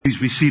Please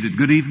be seated.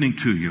 Good evening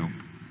to you.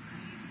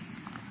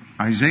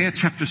 Isaiah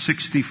chapter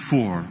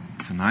 64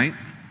 tonight.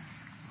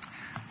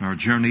 Our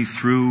journey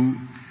through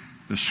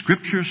the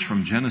scriptures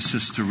from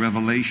Genesis to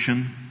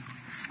Revelation.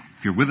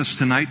 If you're with us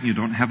tonight and you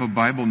don't have a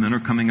Bible, men are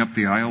coming up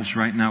the aisles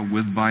right now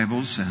with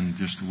Bibles, and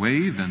just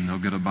wave and they'll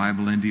get a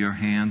Bible into your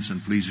hands.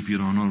 And please, if you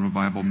don't own a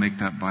Bible, make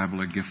that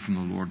Bible a gift from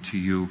the Lord to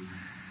you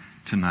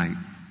tonight.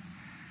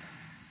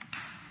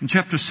 In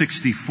chapter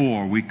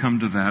 64, we come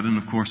to that, and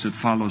of course it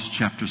follows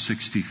chapter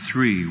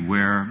 63,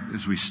 where,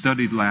 as we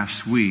studied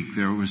last week,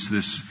 there was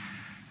this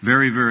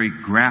very, very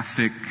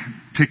graphic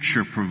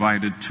picture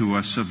provided to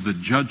us of the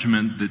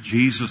judgment that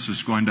Jesus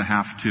is going to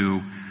have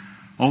to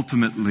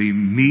ultimately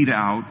mete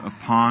out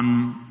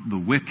upon the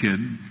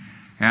wicked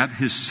at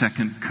His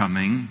second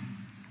coming,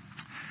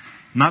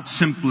 not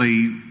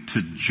simply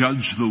to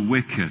judge the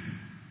wicked,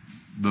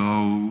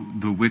 though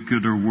the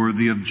wicked are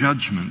worthy of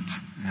judgment,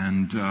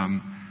 and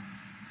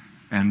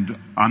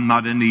I'm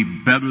not any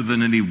better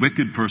than any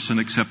wicked person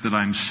except that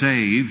I'm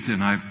saved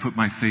and I've put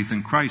my faith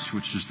in Christ,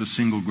 which is the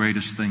single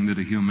greatest thing that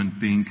a human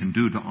being can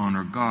do to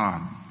honor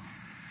God.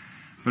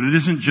 But it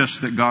isn't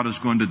just that God is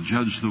going to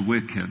judge the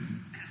wicked,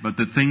 but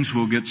that things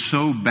will get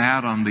so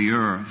bad on the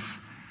earth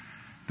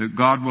that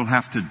God will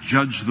have to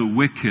judge the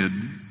wicked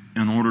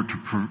in order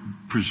to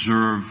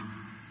preserve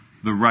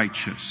the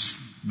righteous.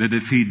 That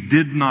if He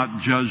did not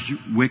judge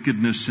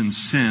wickedness and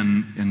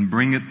sin and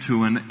bring it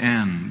to an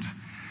end,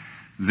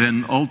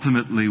 then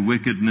ultimately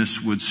wickedness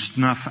would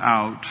snuff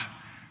out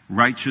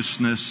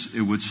righteousness.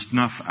 It would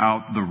snuff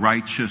out the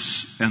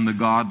righteous and the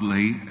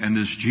godly. And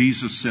as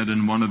Jesus said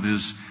in one of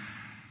His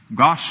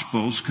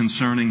Gospels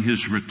concerning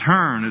His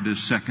return at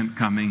His second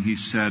coming, He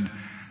said,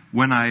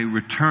 "When I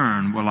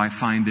return, will I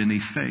find any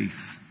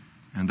faith?"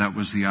 And that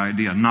was the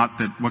idea. Not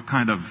that what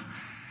kind of,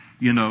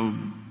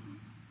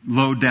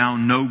 low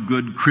down, no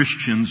good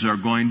Christians are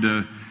going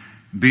to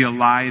be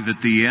alive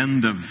at the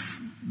end of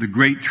the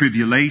Great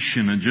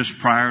Tribulation and just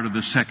prior to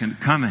the second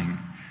coming.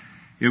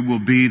 It will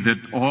be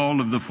that all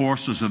of the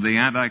forces of the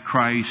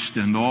Antichrist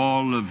and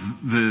all of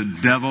the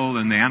devil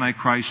and the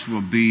Antichrist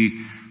will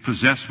be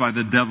possessed by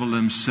the devil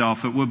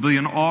himself. It will be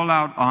an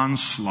all-out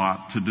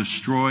onslaught to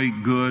destroy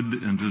good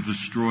and to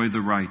destroy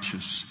the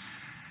righteous.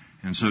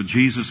 And so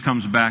Jesus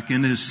comes back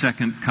in His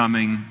second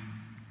coming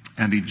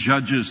and He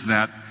judges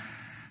that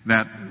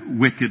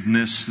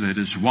wickedness that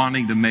is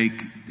wanting to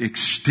make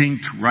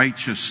extinct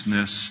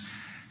righteousness.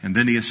 And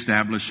then He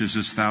establishes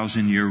His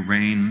 1,000-year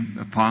reign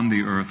upon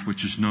the earth,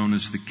 which is known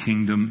as the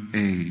Kingdom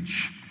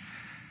Age.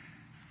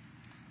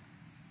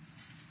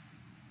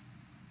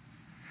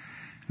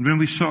 And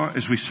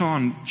as we saw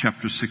in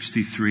chapter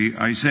 63,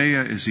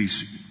 Isaiah, as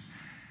he's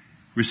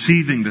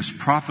receiving this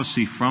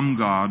prophecy from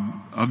God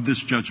of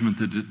this judgment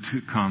that is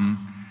to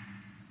come,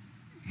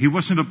 he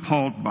wasn't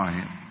appalled by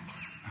it.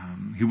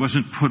 He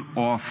wasn't put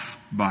off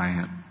by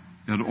it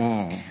at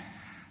all.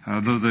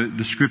 Though the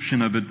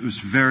description of it was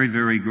very,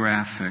 very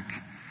graphic.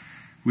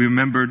 He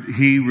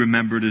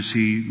remembered as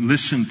he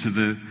listened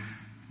to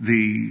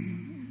the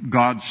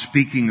God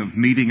speaking of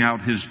meting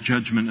out His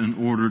judgment in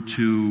order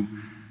to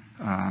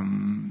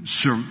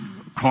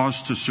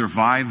cause to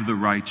survive the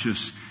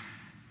righteous.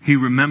 He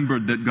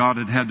remembered that God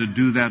had to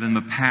do that in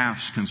the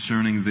past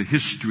concerning the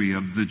history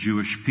of the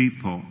Jewish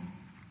people.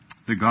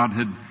 That God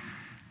had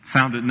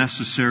found it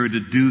necessary to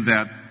do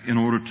that in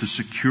order to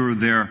secure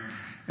their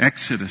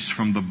exodus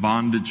from the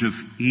bondage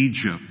of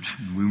Egypt.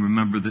 And we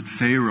remember that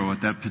Pharaoh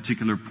at that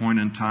particular point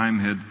in time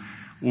had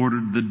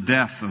ordered the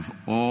death of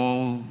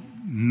all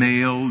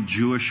male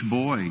Jewish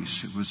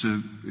boys.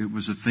 It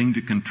was a thing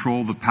to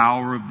control the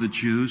power of the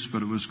Jews,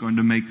 but it was going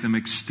to make them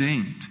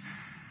extinct.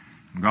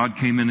 And God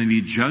came in and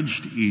He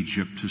judged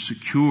Egypt to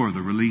secure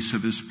the release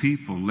of His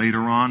people.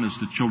 Later on, as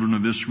the children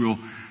of Israel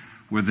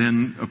were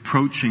then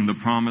approaching the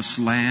promised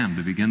land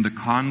to begin the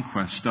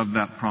conquest of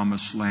that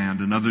promised land.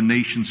 And other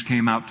nations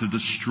came out to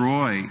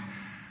destroy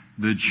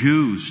the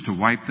Jews, to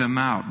wipe them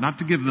out. Not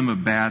to give them a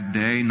bad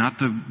day, not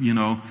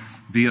to,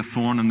 be a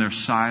thorn in their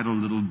side a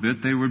little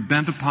bit. They were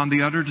bent upon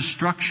the utter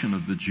destruction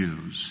of the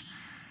Jews.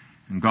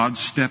 And God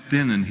stepped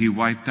in and He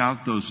wiped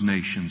out those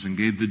nations and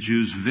gave the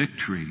Jews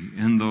victory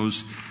in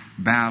those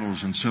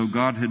battles. And so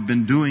God had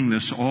been doing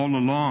this all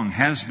along,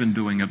 has been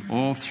doing it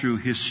all through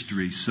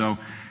history. So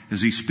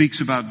as He speaks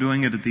about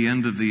doing it at the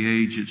end of the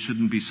age, it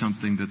shouldn't be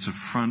something that's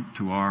affront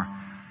to our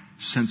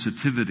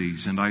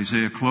sensitivities. And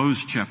Isaiah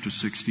closed chapter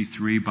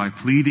 63 by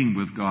pleading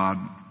with God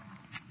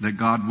that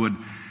God would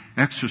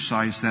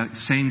exercise that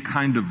same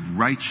kind of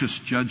righteous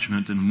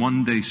judgment and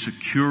one day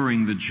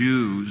securing the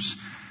Jews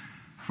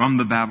from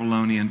the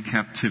Babylonian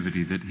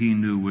captivity that He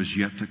knew was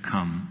yet to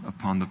come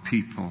upon the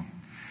people.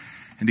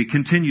 And He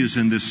continues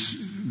in this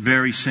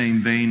very same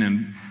vein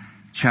in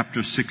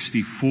chapter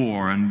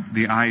 64, and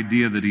the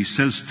idea that He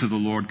says to the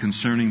Lord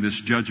concerning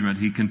this judgment,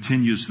 He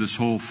continues this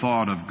whole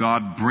thought of,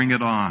 God, bring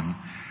it on.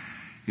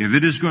 If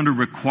it is going to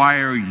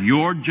require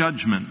your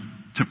judgment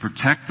to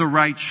protect the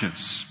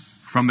righteous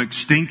from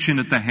extinction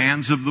at the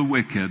hands of the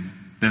wicked,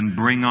 then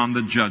bring on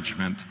the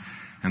judgment.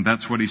 And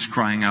that's what he's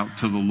crying out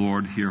to the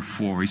Lord here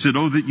for. He said,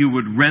 oh, that you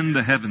would rend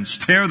the heavens,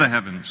 tear the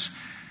heavens,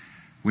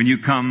 when you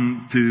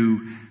come to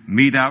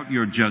mete out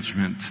your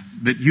judgment,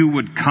 that you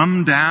would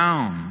come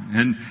down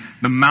and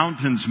the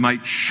mountains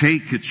might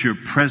shake at your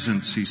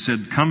presence. He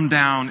said, come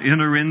down,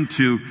 enter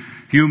into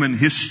human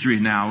history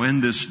now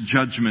in this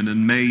judgment,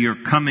 and may your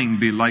coming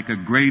be like a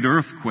great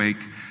earthquake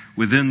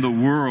within the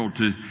world,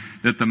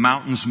 that the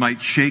mountains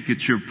might shake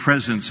at your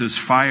presence as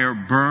fire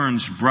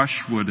burns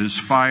brushwood, as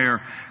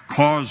fire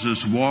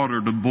causes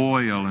water to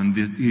boil. And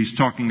he's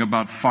talking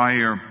about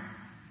fire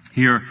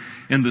here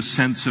in the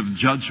sense of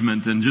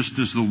judgment. And just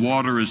as the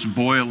water is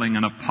boiling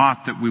in a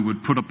pot that we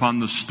would put upon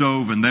the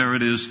stove, and there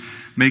it is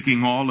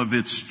making all of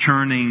its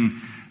churning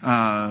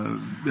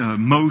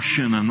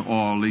motion and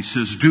all. He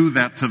says, do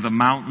that to the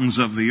mountains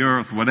of the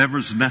earth,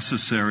 whatever's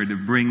necessary to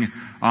bring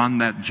on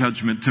that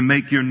judgment, to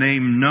make your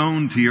name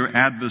known to your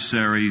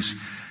adversaries,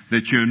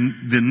 that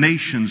the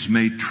nations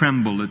may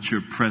tremble at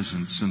your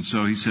presence. And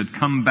so he said,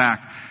 come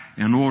back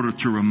in order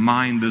to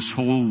remind this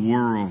whole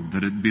world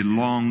that it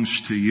belongs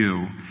to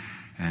you,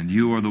 and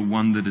you are the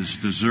one that is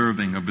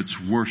deserving of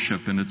its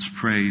worship and its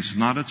praise,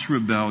 not its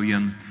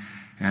rebellion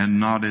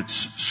and not its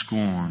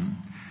scorn.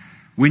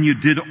 When you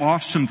did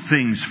awesome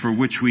things for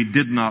which we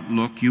did not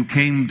look, you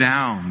came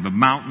down. The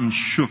mountains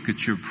shook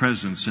at your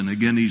presence. And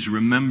again, he's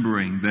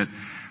remembering that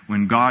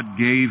when God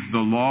gave the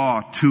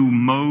law to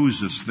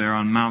Moses there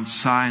on Mount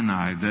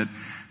Sinai, that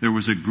there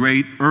was a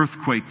great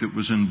earthquake that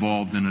was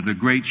involved in it, a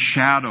great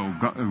shadow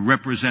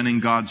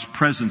representing God's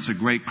presence, a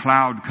great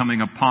cloud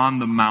coming upon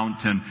the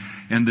mountain,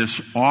 and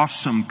this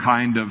awesome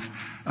kind of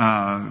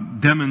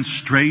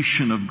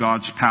demonstration of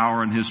God's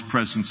power and His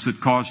presence that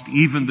caused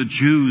even the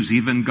Jews,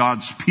 even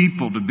God's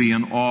people, to be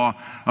in awe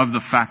of the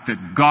fact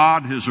that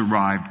God has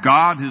arrived.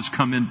 God has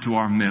come into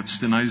our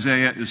midst. And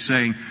Isaiah is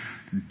saying,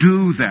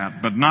 do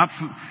that, but not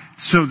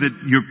so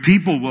that your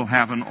people will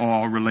have an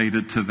awe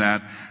related to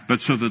that,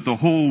 but so that the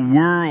whole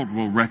world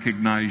will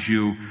recognize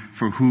you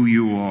for who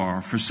you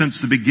are. For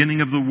since the beginning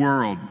of the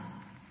world,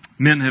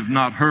 men have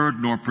not heard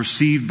nor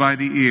perceived by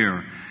the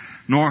ear,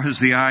 nor has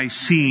the eye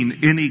seen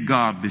any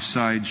God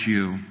besides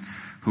you,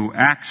 who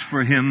acts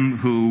for him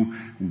who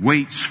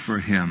waits for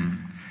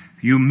him.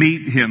 You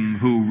meet him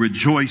who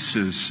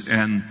rejoices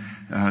and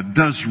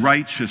does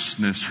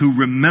righteousness, who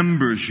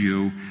remembers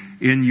you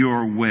in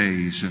your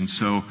ways. And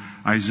so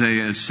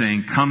Isaiah is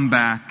saying, come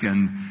back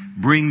and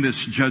bring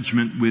this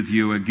judgment with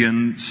you.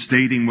 Again,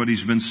 stating what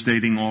he's been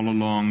stating all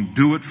along.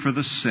 Do it for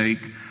the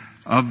sake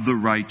of the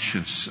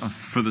righteous,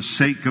 for the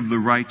sake of the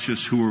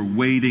righteous who are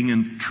waiting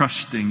and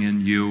trusting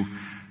in you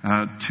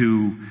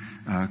to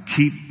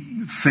keep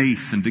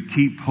faith and to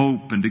keep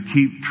hope and to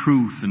keep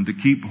truth and to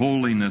keep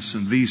holiness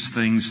and these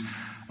things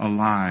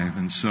alive.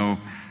 And so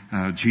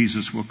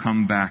Jesus will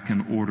come back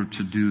in order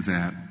to do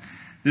that.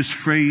 This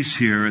phrase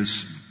here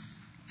is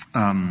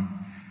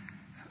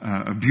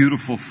a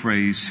beautiful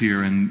phrase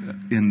here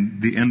in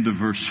the end of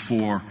verse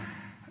 4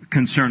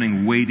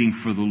 concerning waiting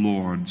for the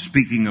Lord.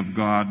 Speaking of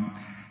God,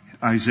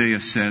 Isaiah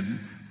said,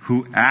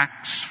 who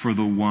acts for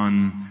the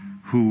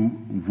one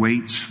who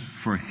waits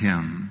for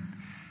him.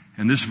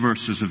 And this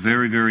verse is a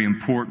very, very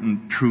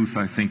important truth,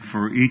 I think,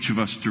 for each of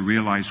us to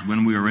realize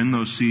when we are in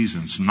those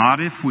seasons. Not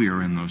if we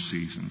are in those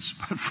seasons,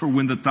 but for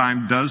when the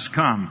time does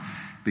come,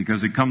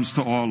 because it comes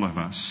to all of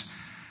us.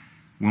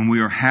 When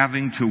we are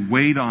having to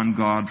wait on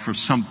God for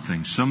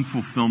something, some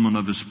fulfillment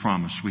of His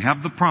promise. We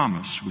have the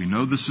promise. We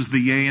know this is the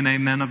yea and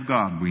amen of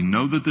God. We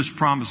know that this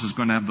promise is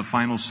going to have the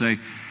final say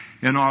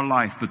in our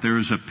life. But there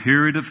is a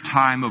period of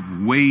time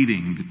of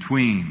waiting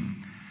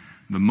between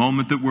the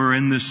moment that we're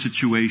in this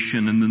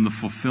situation and then the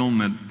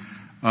fulfillment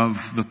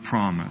of the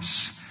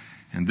promise.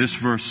 And this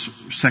verse,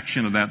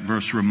 section of that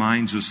verse,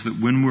 reminds us that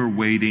when we're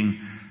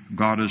waiting,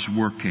 God is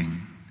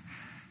working.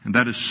 And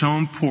that is so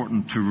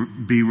important to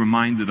be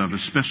reminded of,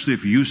 especially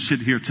if you sit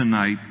here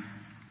tonight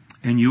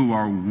and you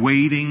are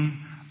waiting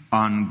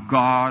on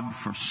God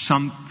for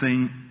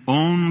something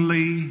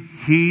only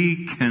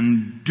He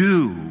can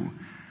do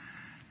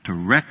to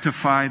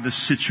rectify the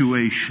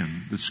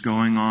situation that's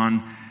going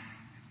on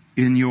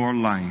in your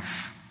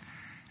life.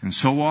 And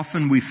so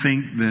often we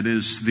think that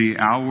as the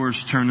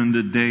hours turn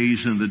into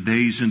days and the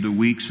days into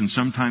weeks and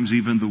sometimes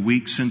even the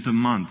weeks into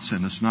months,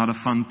 and it's not a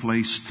fun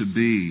place to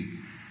be,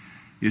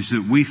 is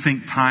that we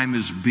think time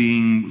is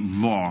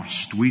being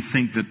lost. We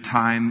think that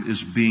time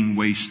is being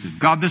wasted.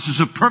 God, this is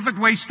a perfect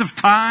waste of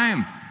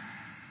time.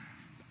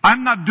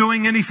 I'm not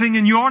doing anything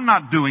and you're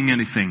not doing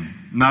anything.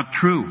 Not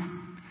true.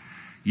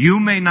 You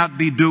may not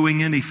be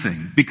doing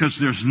anything because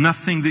there's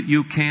nothing that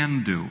you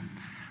can do.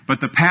 But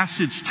the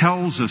passage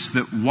tells us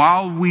that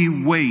while we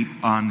wait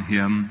on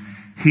Him,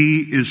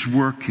 He is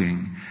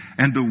working.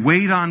 And to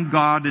wait on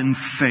God in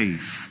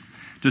faith,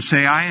 to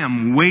say, I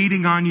am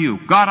waiting on you.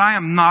 God, I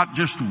am not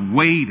just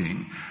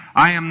waiting.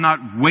 I am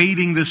not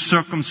waiting this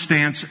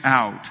circumstance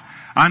out.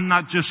 I'm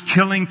not just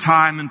killing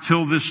time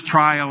until this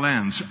trial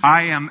ends.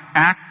 I am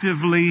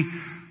actively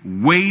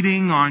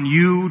waiting on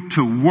you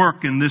to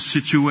work in this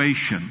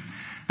situation.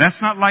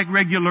 That's not like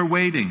regular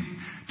waiting.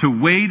 To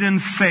wait in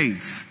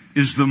faith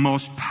is the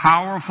most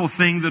powerful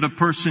thing that a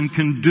person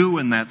can do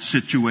in that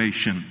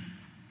situation.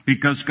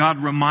 Because God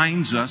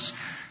reminds us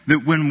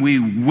that when we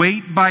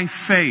wait by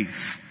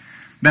faith,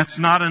 that's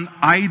not an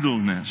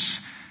idleness.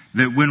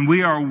 That when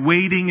we are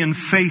waiting in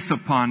faith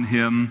upon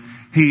Him,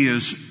 He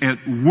is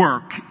at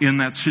work in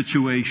that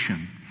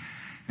situation.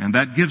 And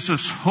that gives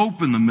us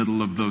hope in the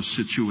middle of those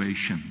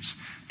situations.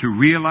 To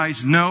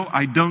realize, no,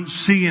 I don't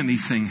see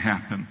anything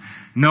happen.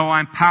 No,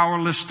 I'm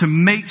powerless to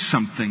make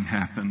something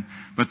happen.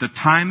 But the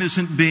time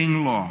isn't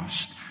being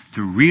lost.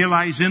 To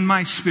realize in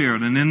my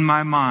spirit and in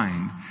my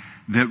mind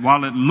that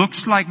while it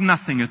looks like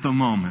nothing at the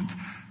moment,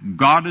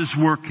 God is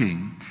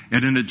working.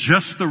 And in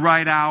just the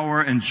right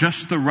hour and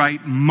just the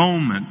right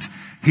moment,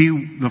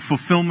 the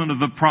fulfillment of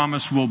the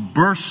promise will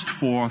burst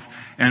forth,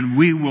 and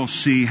we will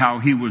see how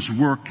He was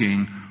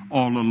working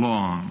all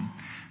along.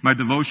 My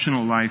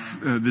devotional life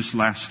this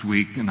last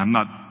week, and I'm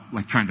not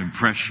like trying to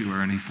impress you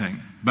or anything,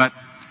 but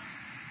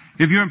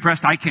if you're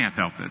impressed, I can't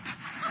help it.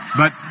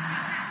 But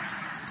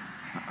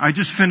I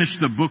just finished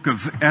the book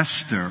of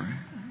Esther.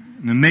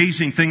 An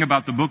amazing thing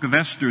about the book of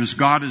Esther is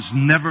God is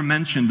never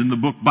mentioned in the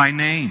book by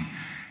name.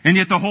 And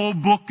yet the whole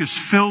book is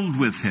filled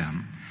with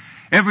Him.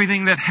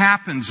 Everything that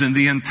happens in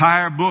the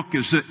entire book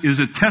is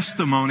a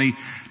testimony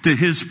to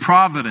His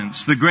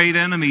providence. The great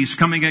enemies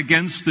coming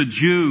against the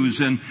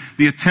Jews and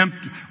the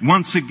attempt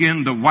once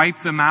again to wipe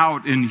them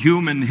out in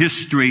human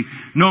history.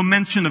 No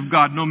mention of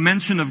God, no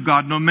mention of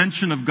God, no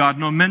mention of God,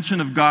 no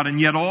mention of God.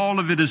 And yet all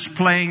of it is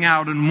playing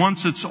out. And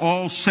once it's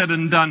all said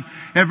and done,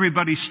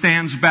 everybody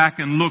stands back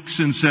and looks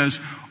and says,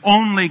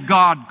 only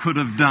God could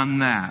have done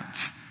that.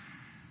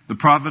 The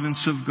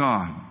providence of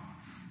God.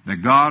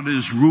 That God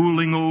is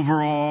ruling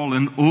over all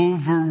and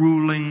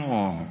overruling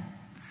all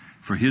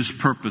for His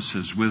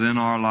purposes within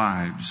our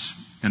lives.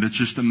 And it's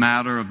just a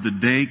matter of the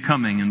day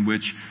coming in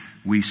which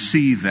we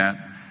see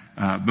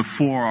that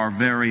before our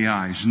very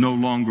eyes, no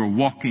longer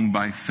walking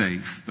by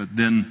faith, but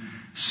then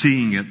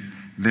seeing it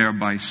there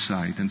by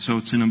sight. And so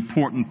it's an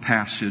important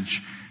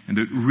passage, and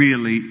it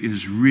really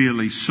is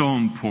so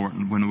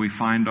important when we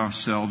find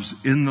ourselves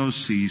in those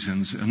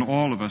seasons, and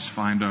all of us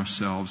find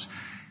ourselves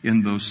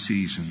in those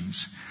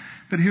seasons.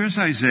 But here's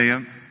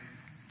Isaiah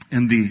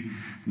in the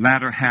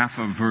latter half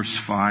of verse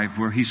 5,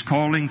 where he's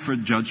calling for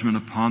judgment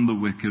upon the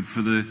wicked,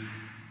 for the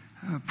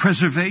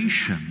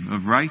preservation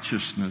of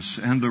righteousness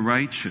and the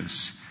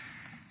righteous.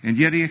 And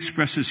yet he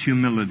expresses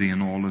humility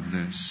in all of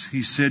this.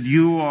 He said,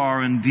 you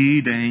are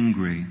indeed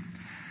angry,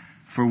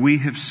 for we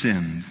have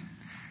sinned.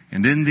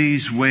 And in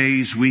these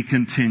ways we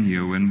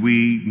continue, and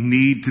we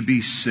need to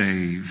be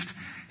saved.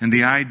 And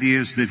the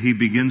idea is that he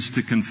begins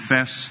to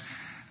confess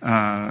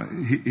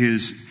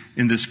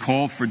in this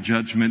call for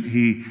judgment,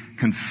 he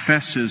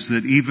confesses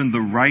that even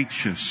the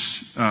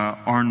righteous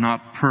are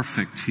not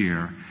perfect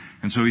here.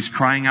 And so he's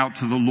crying out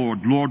to the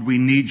Lord, Lord, we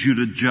need you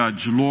to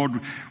judge. Lord,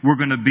 we're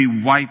going to be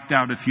wiped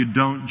out if you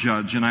don't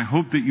judge. And I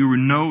hope that you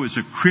know as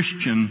a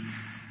Christian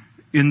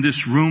in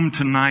this room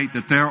tonight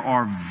that there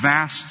are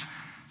vast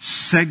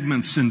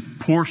segments and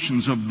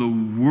portions of the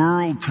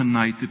world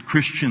tonight that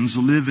Christians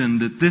live in,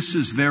 that this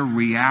is their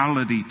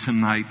reality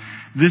tonight.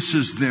 This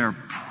is their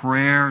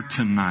prayer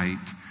tonight.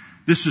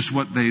 This is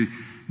what they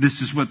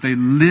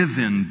live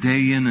in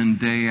day in and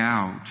day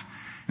out.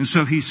 And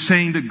so he's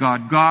saying to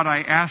God, God,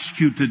 I ask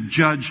you to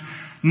judge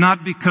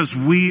not because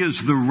we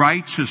as the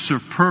righteous are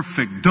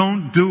perfect.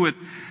 Don't do it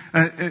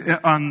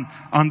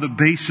on the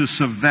basis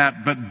of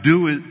that, but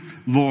do it,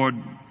 Lord,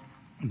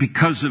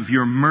 because of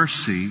your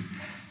mercy.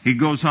 He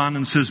goes on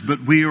and says,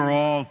 but we are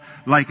all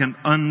like an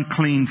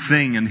unclean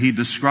thing. And he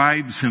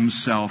describes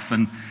himself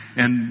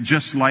and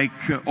just like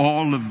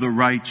all of the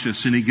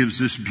righteous. And he gives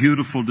this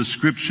beautiful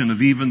description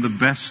of even the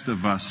best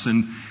of us.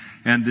 And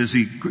as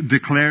he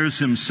declares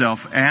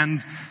himself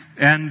and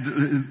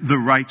the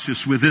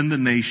righteous within the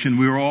nation,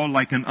 we're all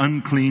like an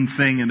unclean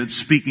thing. And it's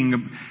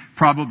speaking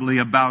probably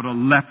about a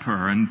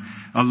leper. And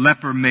a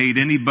leper made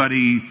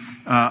anybody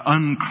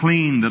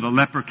unclean that a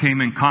leper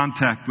came in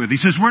contact with. He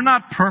says, we're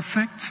not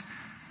perfect.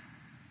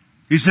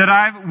 He said,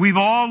 we've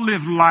all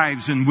lived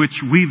lives in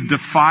which we've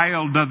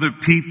defiled other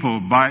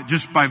people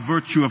just by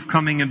virtue of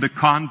coming into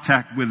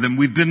contact with them.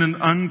 We've been an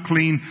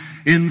unclean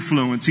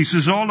influence. He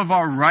says, all of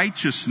our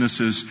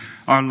righteousnesses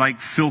are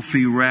like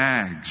filthy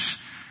rags.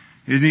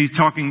 And he's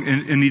talking,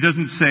 and he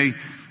doesn't say,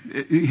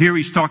 here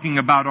he's talking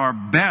about our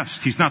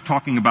best. He's not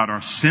talking about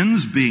our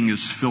sins being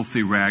as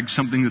filthy rags,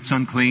 something that's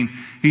unclean.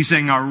 He's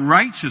saying our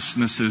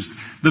righteousnesses,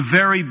 the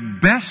very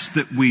best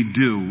that we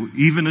do,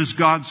 even as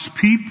God's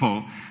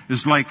people,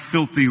 is like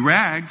filthy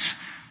rags.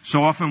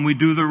 So often we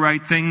do the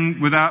right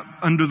thing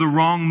under the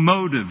wrong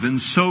motive and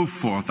so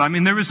forth. I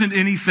mean, there isn't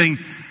anything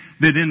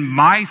that in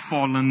my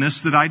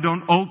fallenness that I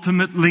don't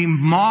ultimately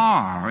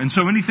mar. And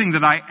so anything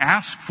that I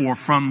ask for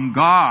from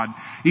God,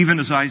 even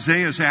as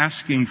Isaiah is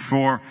asking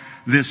for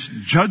this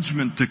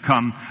judgment to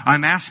come,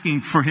 I'm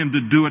asking for Him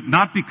to do it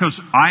not because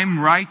I'm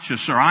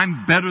righteous or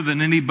I'm better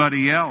than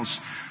anybody else,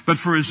 but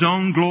for His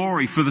own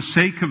glory, for the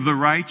sake of the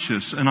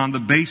righteous and on the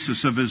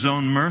basis of His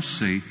own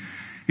mercy.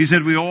 He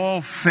said we all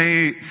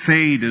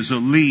fade as a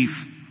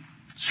leaf.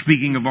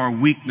 speaking of our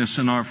weakness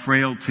and our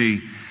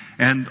frailty,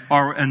 and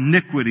our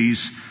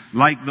iniquities,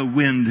 like the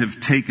wind, have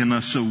taken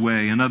us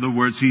away. In other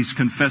words, he's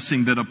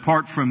confessing that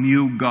apart from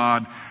you,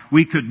 God,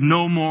 we could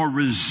no more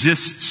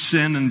resist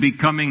sin and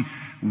becoming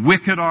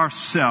wicked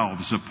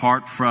ourselves,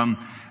 apart from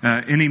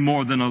any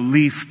more than a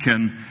leaf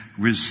can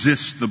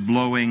resist the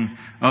blowing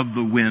of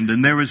the wind.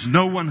 And there is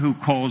no one who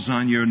calls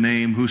on your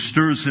name, who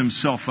stirs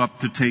himself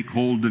up to take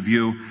hold of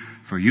you.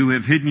 For you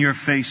have hidden your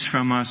face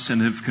from us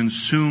and have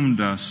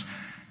consumed us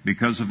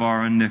because of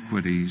our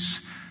iniquities.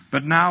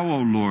 But now, O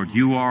Lord,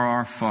 you are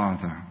our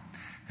Father,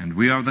 and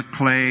we are the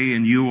clay,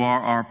 and you are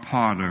our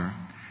potter,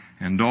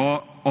 and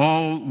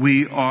all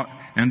we are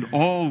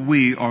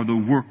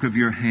the work of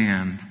your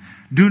hand.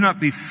 Do not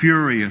be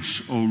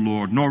furious, O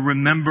Lord, nor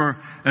remember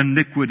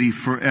iniquity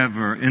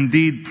forever.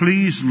 Indeed,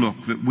 please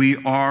look that we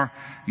are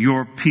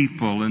your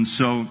people. And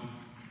so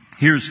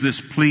here's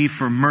this plea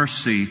for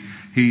mercy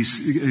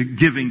he's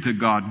giving to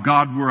God.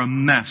 God, we're a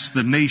mess.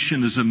 The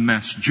nation is a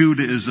mess.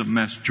 Judah is a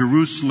mess.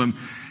 Jerusalem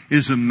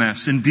is a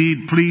mess.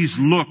 Indeed, please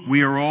look,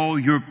 we are all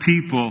your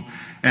people.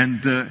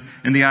 And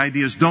the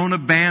idea is, don't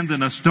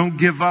abandon us. Don't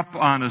give up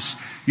on us.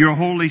 Your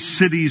holy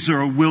cities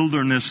are a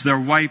wilderness. They're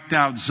wiped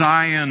out.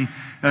 Zion,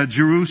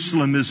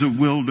 Jerusalem is a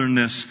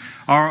wilderness.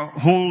 Our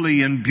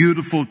holy and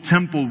beautiful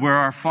temple where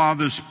our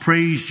fathers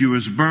praised you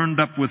is burned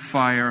up with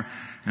fire,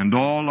 and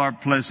all our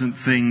pleasant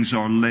things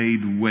are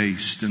laid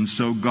waste. And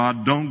so,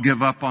 God, don't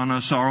give up on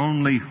us. Our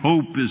only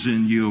hope is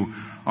in you.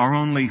 Our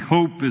only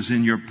hope is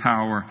in your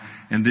power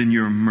and in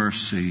your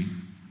mercy.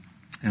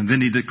 And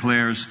then he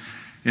declares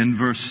in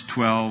verse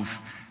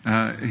 12,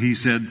 he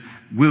said,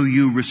 will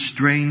you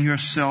restrain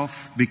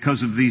yourself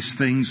because of these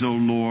things, O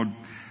Lord?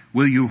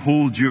 Will you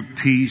hold your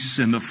peace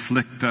and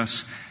afflict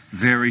us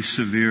very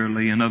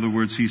severely? In other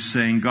words, he's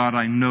saying, God,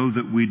 I know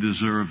that we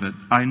deserve it.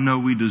 I know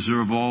we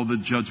deserve all the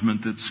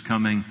judgment that's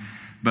coming,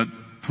 but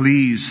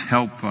please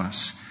help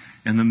us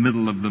in the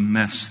middle of the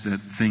mess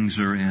that things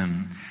are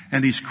in.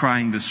 And he's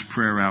crying this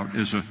prayer out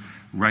as a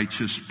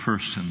righteous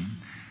person.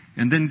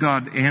 And then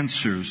God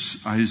answers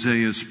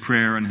Isaiah's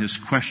prayer and his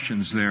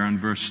questions there in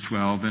verse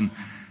 12 in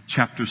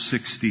chapter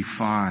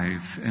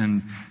 65.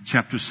 And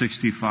chapter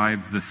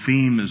 65, the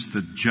theme is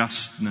the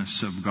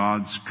justness of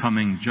God's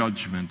coming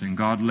judgment. And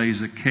God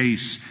lays a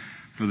case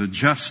for the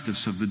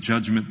justice of the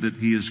judgment that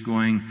he is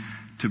going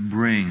to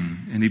bring.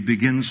 And he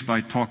begins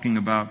by talking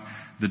about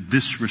the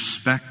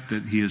disrespect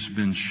that he has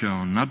been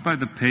shown, not by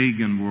the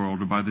pagan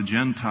world or by the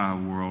Gentile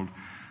world,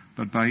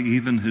 but by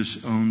even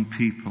his own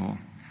people.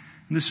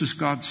 And this is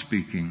God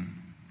speaking.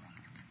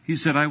 He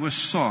said, I was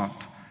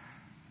sought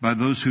by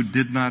those who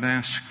did not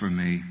ask for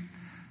me.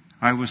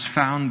 I was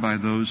found by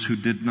those who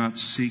did not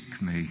seek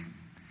me.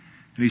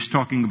 And he's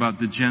talking about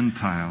the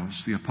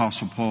Gentiles. The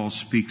Apostle Paul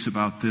speaks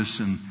about this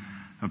and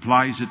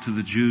applies it to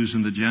the Jews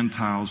and the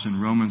Gentiles in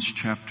Romans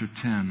chapter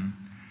 10.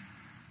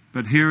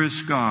 But here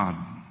is God,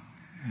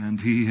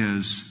 and he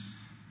has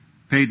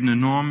paid an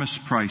enormous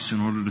price in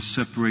order to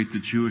separate the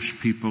Jewish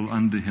people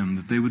unto him,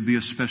 that they would be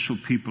a special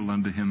people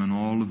unto him in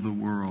all of the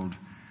world.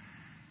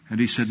 And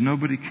he said,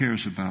 nobody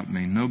cares about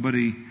me.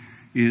 Nobody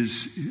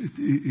is,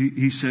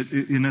 he said,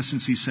 in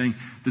essence, he's saying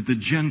that the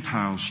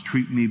Gentiles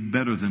treat me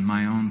better than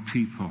my own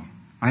people.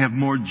 I have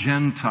more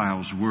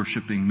Gentiles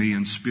worshiping me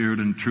in spirit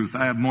and truth.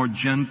 I have more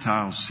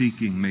Gentiles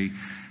seeking me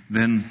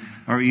than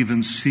are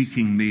even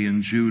seeking me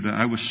in Judah.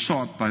 I was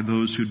sought by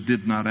those who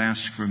did not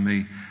ask for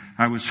me.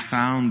 I was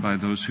found by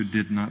those who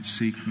did not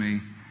seek me.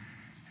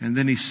 And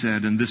then he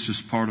said, and this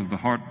is part of the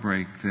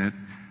heartbreak that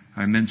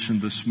I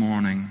mentioned this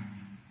morning,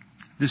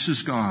 this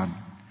is God.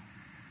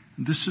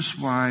 This is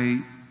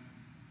why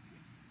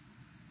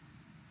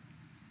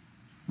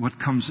what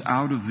comes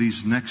out of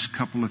these next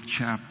couple of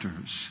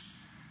chapters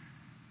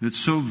that's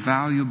so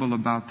valuable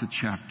about the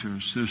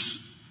chapters,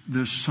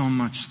 there's so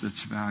much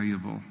that's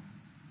valuable.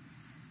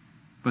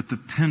 But the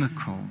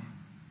pinnacle,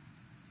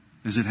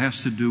 as it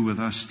has to do with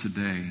us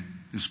today,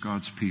 is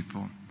God's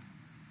people.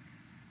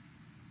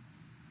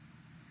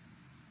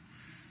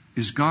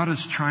 Is God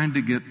is trying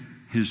to get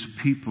his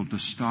people to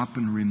stop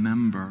and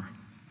remember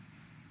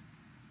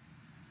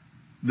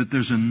that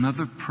there's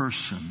another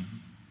person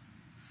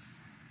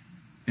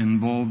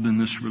involved in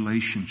this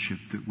relationship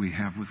that we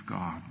have with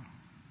God.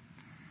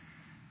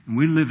 And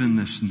we live in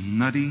this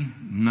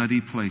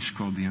nutty place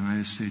called the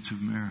United States of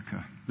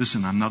America.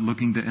 Listen, I'm not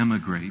looking to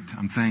emigrate.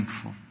 I'm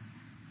thankful.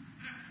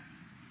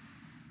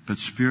 But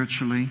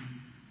spiritually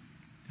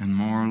and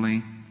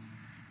morally,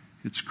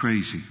 it's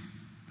crazy.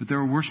 But there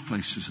are worse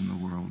places in the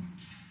world.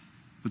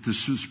 But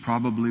this is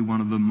probably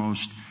one of the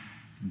most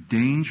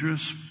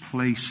dangerous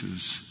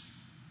places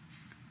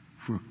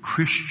for a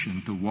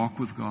Christian to walk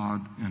with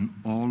God in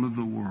all of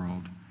the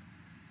world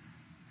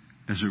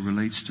as it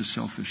relates to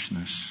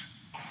selfishness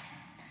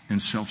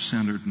and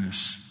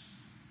self-centeredness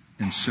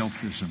and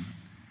selfism.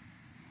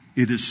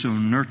 It is so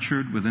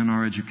nurtured within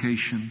our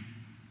education.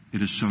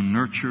 It is so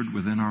nurtured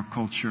within our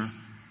culture.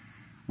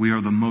 We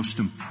are the most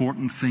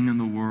important thing in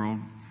the world.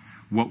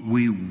 What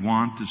we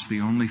want is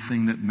the only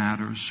thing that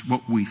matters.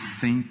 What we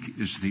think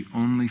is the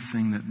only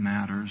thing that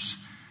matters.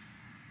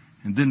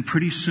 And then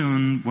pretty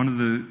soon, one of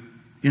the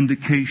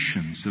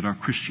indications that our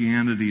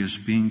Christianity is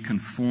being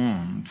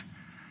conformed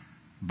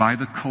by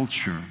the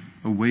culture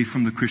away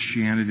from the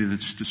Christianity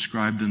that's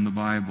described in the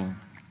Bible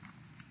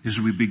is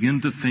we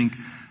begin to think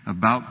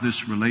about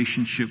this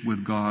relationship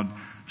with God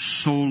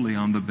solely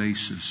on the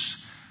basis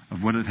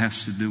of what it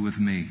has to do with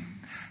me,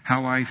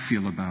 how I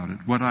feel about it,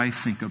 what I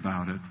think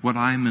about it, what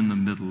I'm in the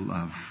middle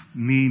of.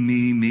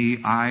 Me,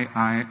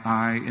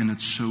 I, and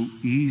it's so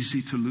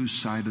easy to lose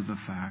sight of the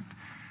fact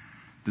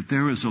that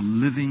there is a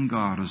living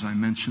God, as I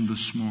mentioned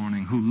this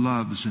morning, who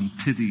loves and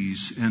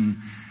pities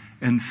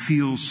and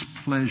feels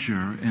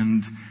pleasure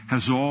and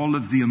has all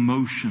of the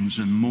emotions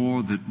and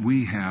more that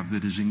we have,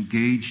 that is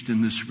engaged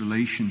in this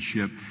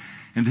relationship.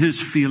 And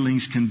his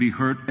feelings can be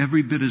hurt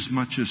every bit as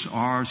much as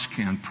ours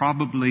can,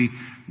 probably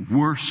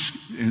worse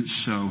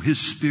so. His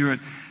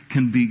spirit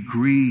can be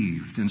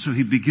grieved. And so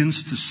he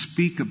begins to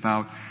speak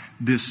about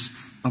this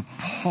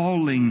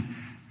appalling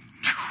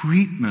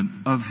treatment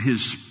of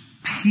his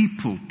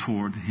people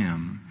toward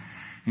him.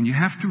 And you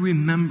have to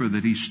remember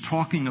that he's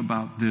talking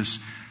about this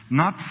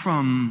not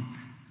from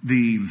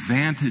the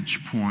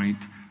vantage point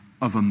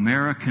of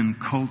American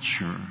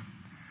culture,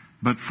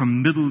 but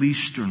from Middle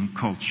Eastern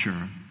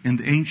culture and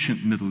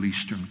ancient Middle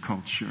Eastern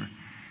culture.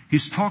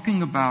 He's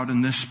talking about,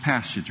 in this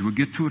passage, we'll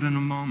get to it in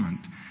a moment,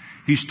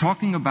 he's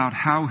talking about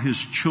how his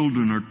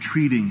children are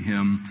treating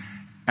him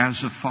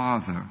as a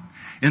father.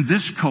 In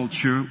this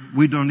culture,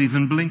 we don't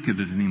even blink at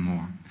it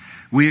anymore.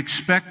 We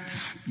expect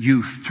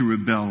youth to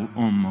rebel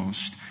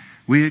almost.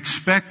 We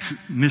expect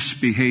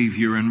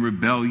misbehavior and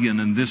rebellion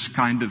and this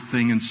kind of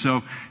thing. And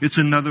so it's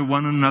another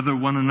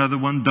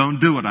one. Don't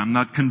do it. I'm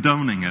not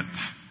condoning it.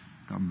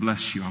 God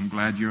bless you. I'm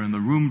glad you're in the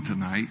room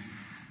tonight.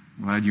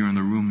 I'm glad you're in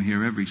the room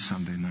here every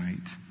Sunday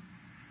night.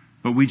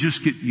 But we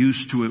just get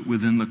used to it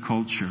within the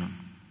culture.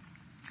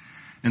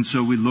 And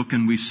so we look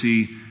and we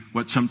see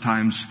what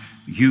sometimes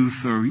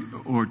youth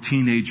or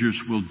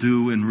teenagers will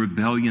do in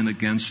rebellion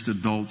against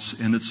adults,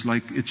 and it's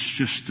like it's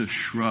just a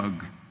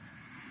shrug.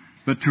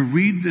 But to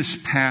read this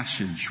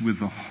passage with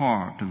the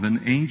heart of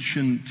an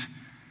ancient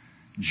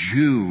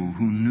Jew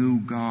who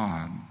knew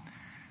God,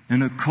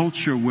 in a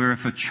culture where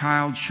if a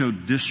child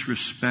showed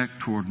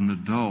disrespect toward an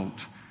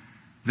adult,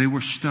 they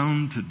were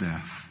stoned to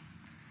death.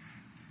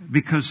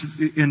 Because,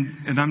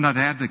 and I'm not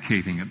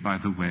advocating it, by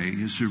the way,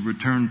 as a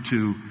return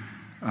to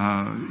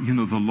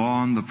the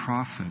law and the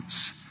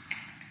prophets.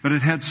 But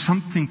it had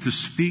something to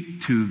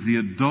speak to the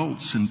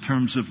adults in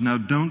terms of, now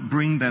don't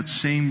bring that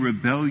same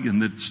rebellion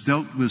that's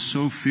dealt with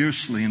so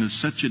fiercely and is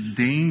such a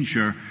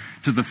danger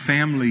to the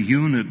family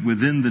unit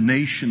within the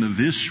nation of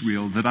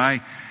Israel that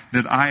I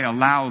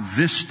allow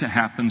this to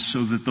happen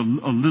so that a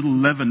little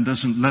leaven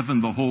doesn't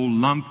leaven the whole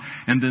lump,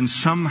 and then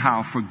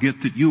somehow forget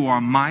that you are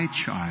my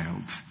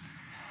child.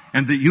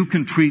 And that you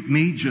can treat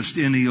me just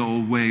any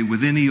old way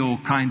with any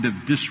old kind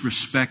of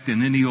disrespect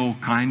and any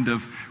old kind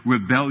of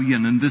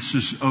rebellion, and this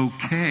is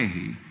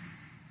okay.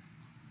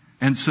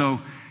 And so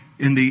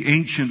in the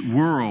ancient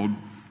world,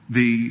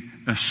 the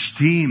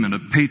esteem in a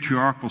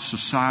patriarchal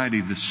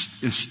society, the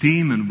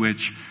esteem in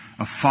which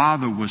a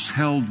father was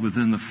held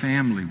within the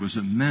family was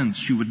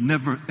immense. You would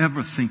never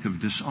ever think of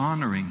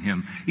dishonoring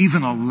him.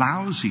 Even a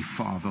lousy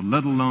father,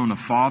 let alone a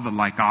father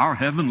like our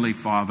Heavenly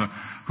Father,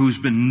 who's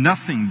been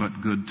nothing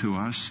but good to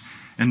us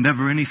and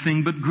never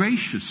anything but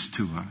gracious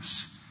to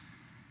us.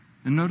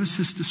 And notice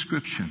his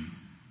description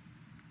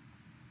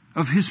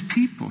of his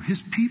people.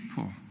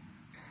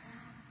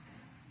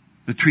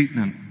 The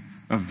treatment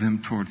of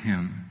them toward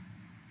him.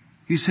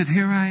 He said,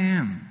 here I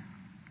am,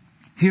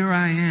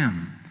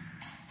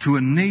 to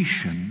a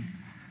nation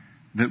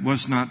that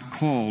was not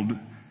called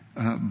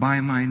by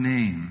my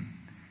name.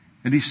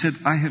 And he said,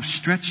 I have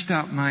stretched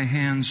out my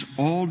hands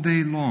all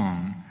day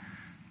long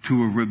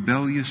to a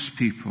rebellious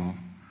people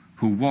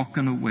who walk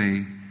in a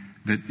way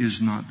that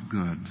is not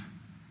good.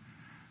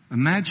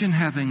 Imagine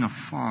having a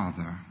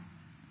father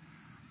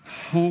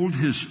hold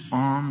his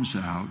arms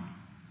out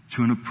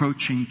to an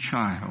approaching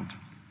child,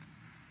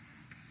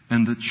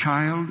 and the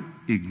child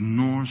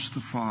ignores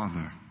the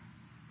father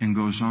and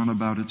goes on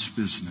about its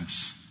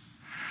business.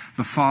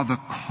 The father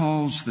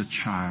calls the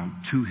child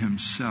to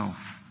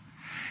himself.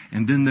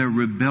 And in their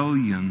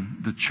rebellion,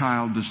 the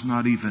child does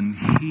not even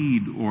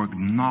heed or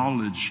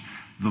acknowledge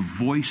the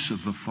voice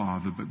of the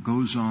father, but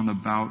goes on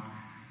about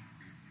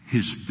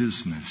his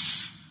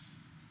business.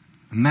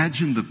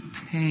 Imagine the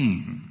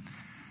pain.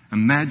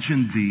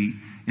 Imagine the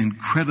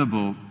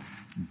incredible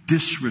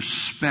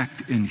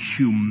disrespect and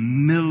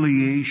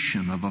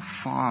humiliation of a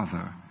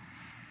father.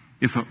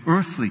 If an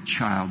earthly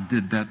child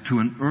did that to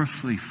an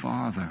earthly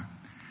father,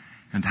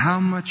 and how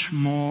much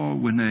more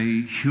when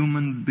a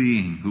human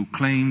being who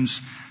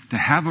claims to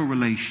have a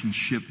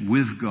relationship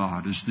with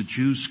God, as the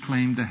Jews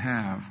claim to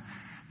have,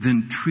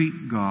 then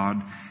treat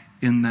God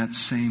in that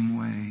same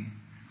way.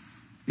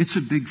 It's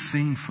a big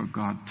thing for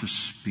God to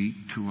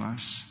speak to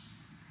us.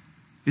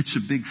 It's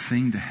a big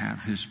thing to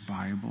have His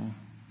Bible.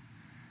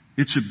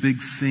 It's a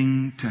big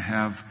thing to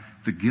have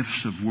the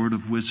gifts of word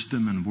of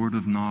wisdom and word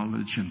of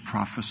knowledge and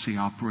prophecy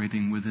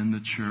operating within the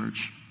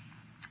church.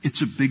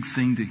 It's a big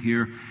thing to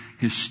hear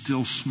His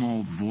still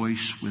small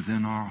voice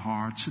within our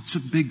hearts. It's a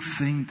big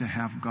thing to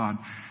have God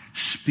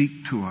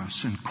speak to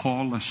us and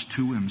call us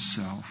to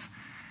Himself.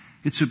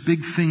 It's a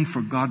big thing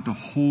for God to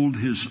hold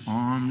His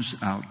arms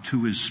out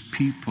to His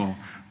people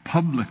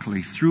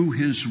publicly through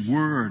His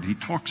Word. He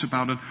talks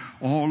about it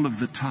all of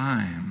the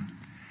time.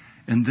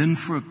 And then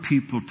for a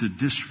people to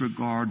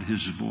disregard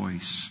His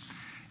voice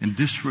and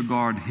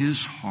disregard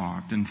His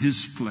heart and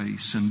His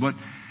place and what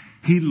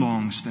He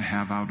longs to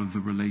have out of the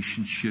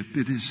relationship.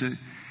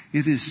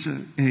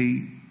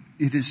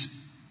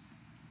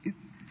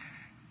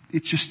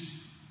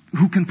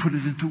 Who can put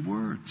it into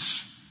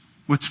words?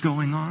 What's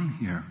going on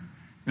here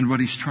and what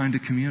He's trying to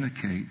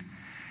communicate?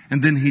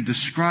 And then He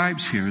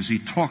describes here as He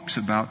talks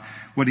about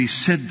what He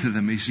said to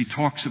them, as He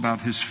talks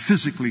about His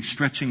physically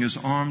stretching His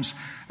arms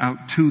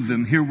out to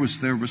them. Here was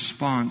their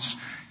response.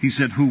 He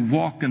said, who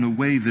walk in a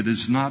way that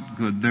is not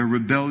good, their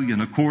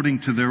rebellion, according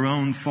to their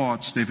own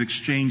thoughts. They've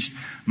exchanged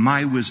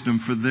my wisdom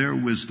for their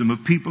wisdom. A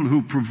people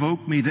who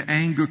provoke me to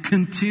anger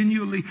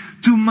continually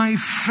to my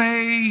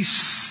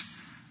face.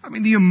 I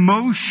mean, the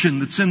emotion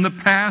that's in the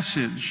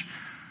passage.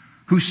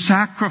 Who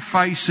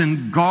sacrifice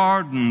in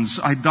gardens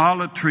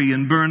idolatry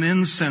and burn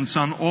incense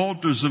on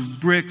altars of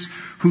bricks,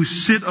 who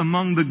sit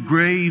among the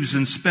graves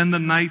and spend the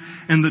night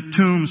in the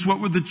tombs.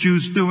 What were the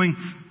Jews doing?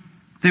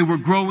 They were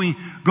going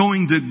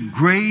to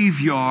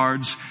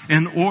graveyards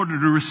in order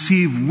to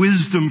receive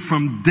wisdom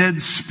from dead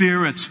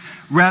spirits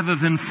rather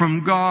than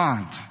from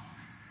God.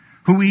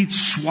 Who eat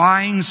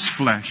swine's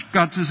flesh.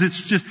 God says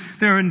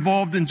they're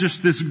involved in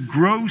just this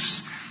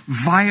gross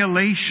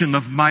violation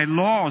of my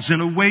laws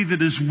in a way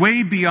that is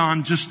way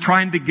beyond just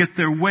trying to get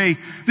their way.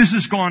 This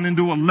has gone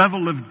into a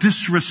level of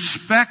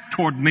disrespect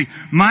toward me.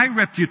 My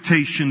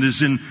reputation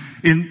is in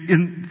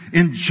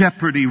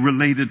jeopardy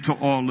related to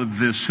all of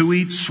this. Who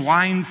eat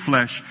swine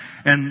flesh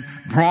and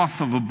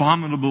broth of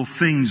abominable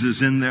things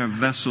is in their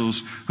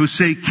vessels. Who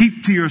say,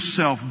 keep to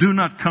yourself, do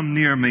not come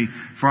near me,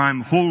 for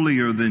I'm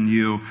holier than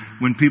you.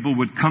 When people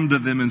would come to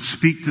them and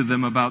speak to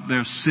them about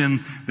their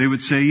sin, they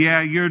would say,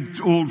 yeah, you're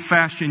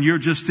old-fashioned, you're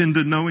just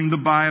into knowing the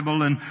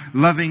Bible and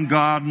loving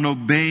God and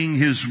obeying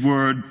His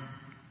Word.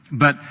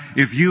 But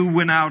if you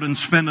went out and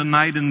spent a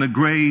night in the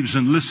graves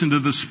and listened to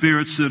the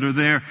spirits that are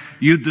there,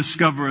 you'd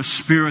discover a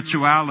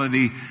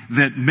spirituality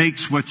that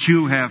makes what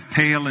you have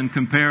pale in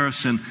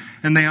comparison.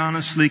 And they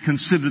honestly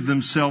considered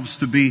themselves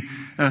to be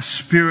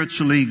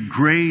spiritually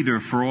greater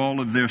for all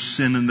of their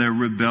sin and their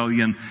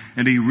rebellion.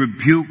 And He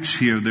rebukes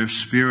here their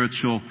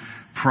spiritual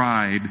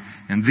pride.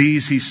 And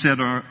these, He said,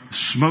 are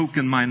smoke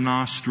in my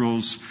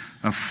nostrils,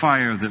 a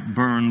fire that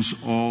burns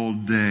all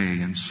day.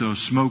 And so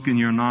smoke in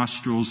your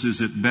nostrils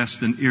is at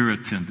best an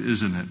irritant,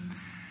 isn't it?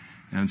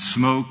 And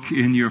smoke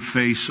in your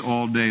face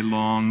all day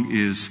long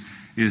is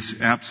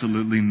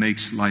absolutely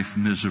makes life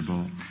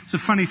miserable. It's a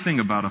funny thing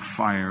about a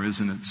fire,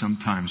 isn't it?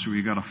 Sometimes where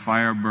you got a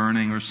fire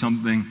burning or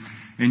something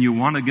and you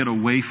want to get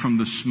away from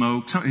the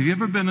smoke. Have you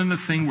ever been in a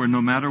thing where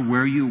no matter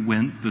where you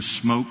went, the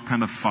smoke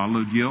kind of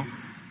followed you?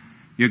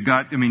 You're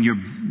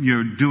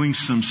doing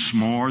some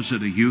s'mores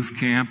at a youth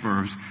camp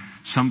or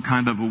some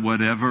kind of a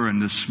whatever,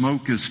 and the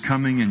smoke is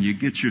coming, and you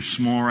get your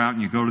s'more out,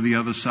 and you go to the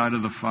other side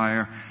of the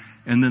fire,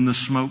 and then the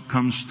smoke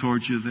comes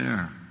towards you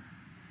there.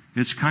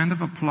 It's kind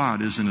of a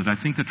plot, isn't it? I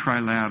think the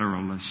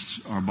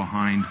trilateralists are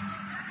behind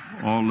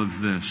all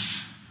of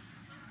this.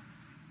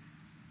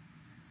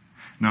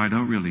 No, I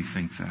don't really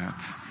think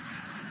that.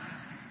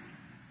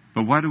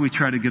 But why do we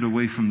try to get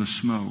away from the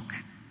smoke?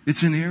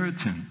 It's an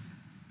irritant.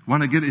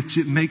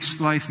 It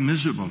makes life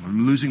miserable.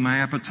 I'm losing my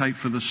appetite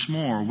for the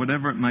s'more,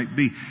 whatever it might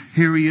be.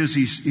 Here he is,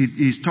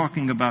 he's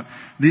talking about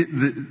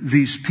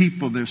these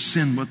people, their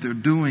sin, what they're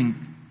doing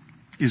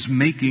is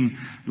making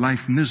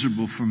life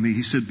miserable for me.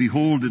 He said,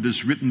 behold, it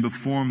is written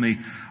before me,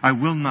 I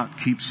will not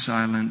keep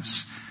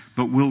silence,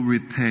 but will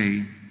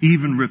repay,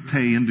 even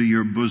repay into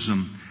your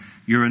bosom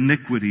your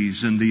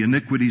iniquities and the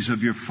iniquities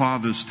of your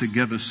fathers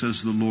together,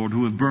 says the Lord,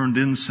 who have burned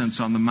incense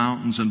on the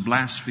mountains and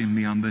blasphemed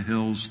me on the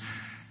hills.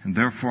 And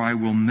therefore I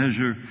will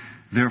measure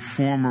their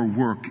former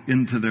work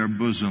into their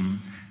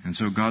bosom. And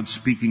so God's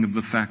speaking of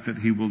the fact that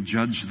He will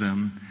judge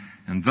them.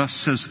 And thus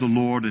says the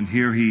Lord, and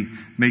here He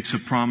makes a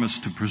promise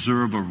to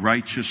preserve a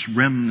righteous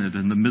remnant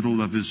in the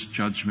middle of His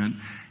judgment.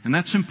 And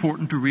that's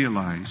important to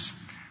realize.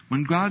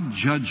 When God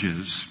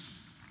judges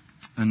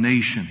a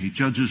nation, He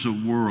judges a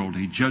world,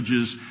 He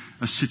judges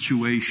a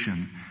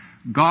situation,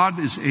 God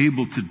is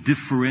able to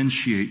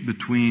differentiate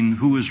between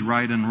who is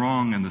right and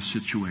wrong in the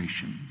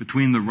situation,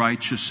 between the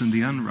righteous and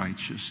the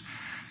unrighteous.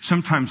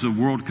 Sometimes the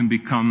world can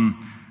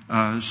become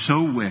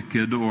so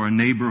wicked, or a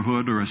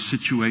neighborhood or a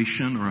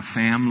situation or a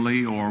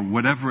family or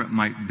whatever it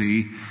might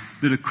be,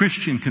 that a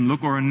Christian can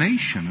look, or a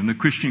nation, and a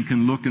Christian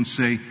can look and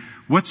say,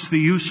 what's the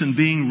use in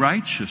being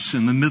righteous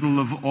in the middle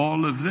of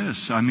all of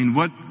this? I mean,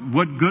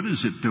 what good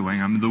is it doing?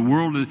 I mean, the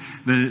world,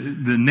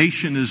 the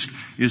nation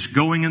is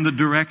going in the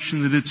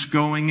direction that it's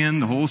going in.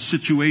 The whole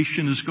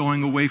situation is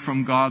going away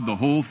from God. The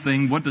whole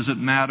thing, what does it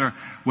matter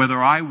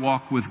whether I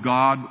walk with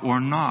God or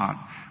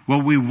not?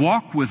 Well, we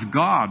walk with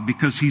God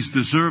because He's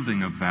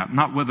deserving of that,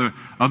 not whether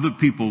other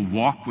people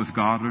walk with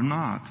God or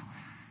not.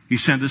 He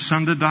sent His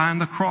Son to die on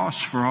the cross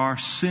for our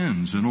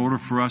sins in order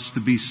for us to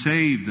be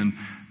saved and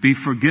be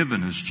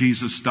forgiven, as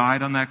Jesus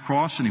died on that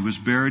cross and He was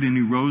buried and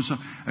He rose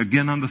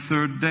again on the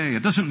third day.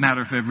 It doesn't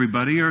matter if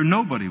everybody or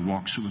nobody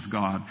walks with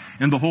God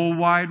in the whole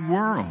wide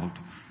world.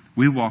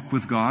 We walk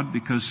with God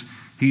because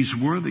He's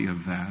worthy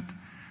of that.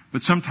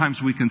 But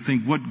sometimes we can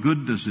think, what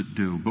good does it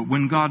do? But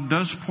when God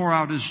does pour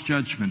out His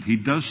judgment, He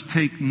does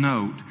take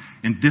note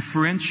and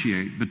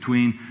differentiate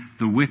between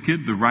the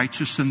wicked, the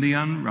righteous, and the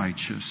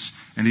unrighteous.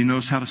 And He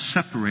knows how to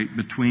separate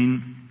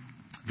between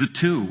the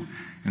two.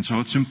 And so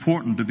it's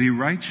important to be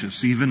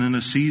righteous, even in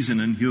a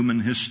season in human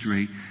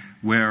history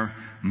where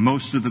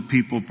most of the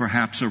people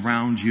perhaps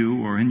around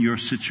you or in your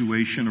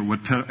situation or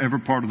whatever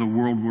part of the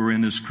world we're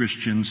in as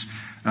Christians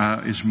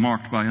is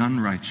marked by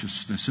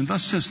unrighteousness. And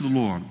thus says the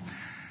Lord,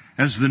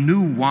 as the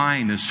new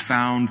wine is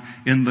found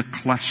in the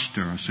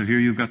cluster. So here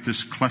you've got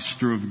this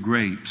cluster of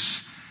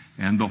grapes,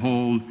 and the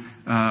whole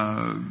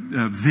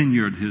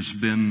vineyard has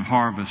been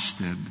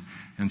harvested.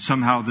 And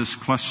somehow this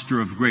cluster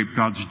of grape,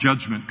 God's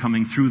judgment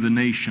coming through the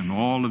nation,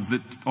 all of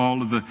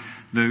the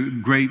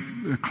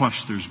grape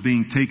clusters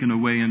being taken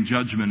away in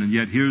judgment. And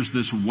yet here's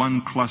this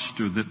one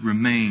cluster that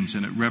remains,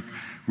 and it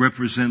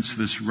represents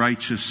this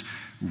righteous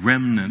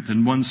remnant.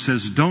 And one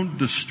says, don't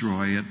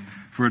destroy it,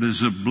 for it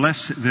is a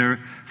blessing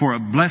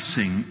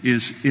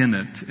is in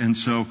it. And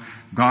so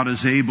God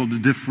is able to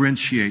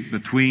differentiate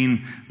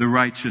between the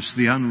righteous,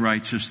 the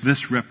unrighteous.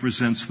 This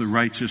represents the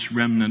righteous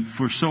remnant.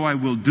 For so I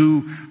will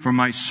do for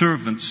my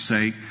servant's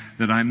sake,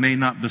 that I may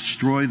not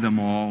destroy them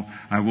all.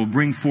 I will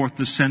bring forth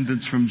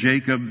descendants from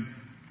Jacob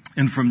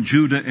and from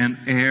Judah,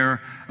 an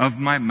heir of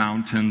my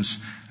mountains.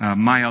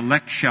 My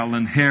elect shall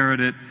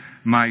inherit it.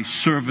 My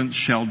servants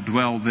shall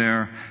dwell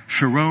there.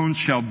 Sharon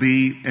shall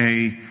be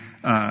a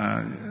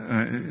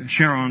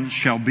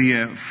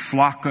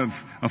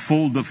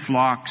fold of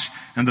flocks,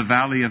 and the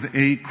valley of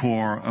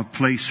Achor a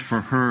place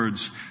for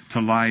herds to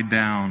lie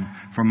down.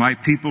 For my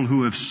people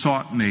who have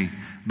sought me,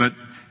 but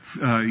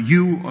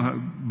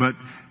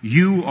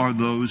you are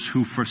those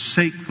who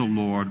forsake the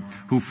Lord,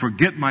 who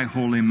forget my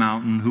holy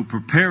mountain, who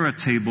prepare a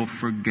table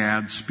for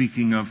Gad,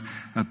 speaking of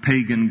a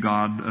pagan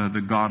god,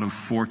 the god of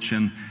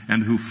fortune,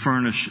 and who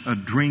furnish a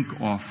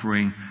drink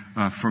offering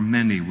for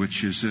many,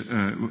 which is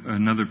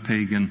another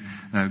pagan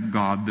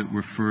god that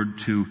referred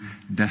to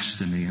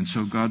destiny. And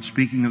so God's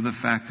speaking of the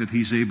fact that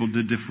He's able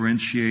to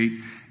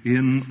differentiate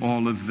in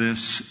all of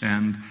this,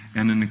 and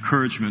an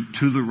encouragement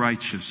to the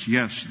righteous.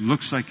 Yes,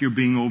 looks like you're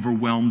being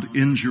overwhelmed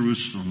in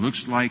Jerusalem.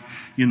 Looks like,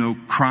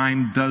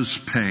 crime does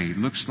pay.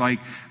 Looks like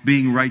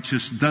being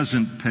righteous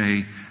doesn't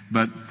pay.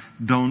 But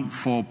don't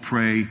fall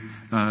prey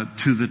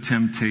to the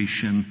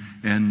temptation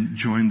and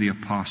join the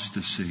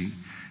apostasy.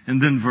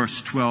 And then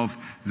verse 12,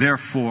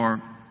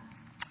 therefore,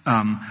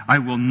 I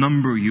will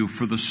number you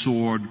for the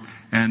sword,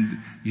 and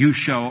you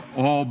shall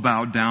all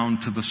bow down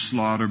to the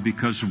slaughter,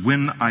 because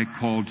when I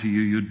called to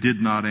you, you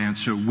did not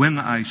answer. When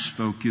I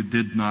spoke, you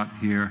did not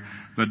hear,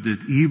 but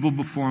did evil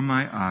before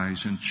my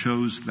eyes and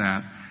chose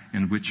that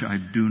in which I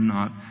do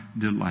not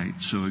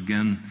delight. So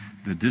again,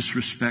 the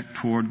disrespect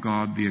toward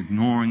God, the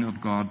ignoring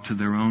of God to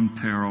their own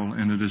peril,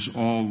 and it is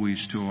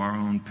always to our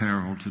own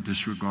peril to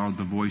disregard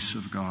the voice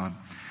of God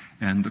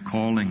and the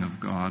calling of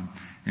God.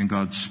 And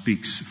God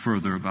speaks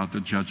further about the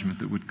judgment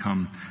that would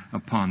come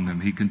upon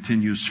them. He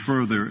continues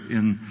further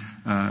in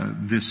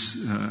this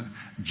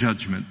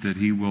judgment that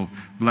He will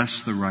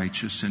bless the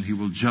righteous and He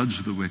will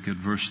judge the wicked.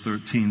 Verse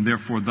 13,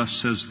 therefore thus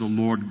says the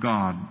Lord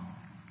God,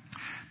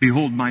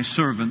 behold, my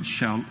servants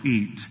shall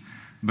eat,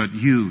 but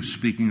you,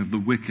 speaking of the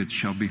wicked,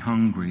 shall be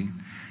hungry.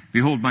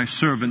 Behold, my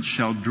servants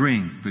shall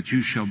drink, but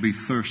you shall be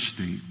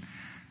thirsty.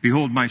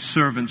 Behold, my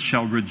servants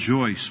shall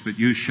rejoice, but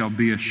you shall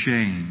be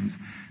ashamed.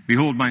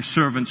 Behold, my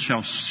servants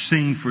shall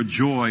sing for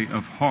joy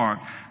of heart,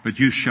 but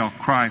you shall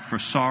cry for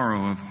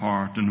sorrow of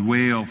heart and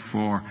wail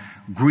for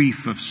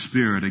grief of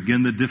spirit.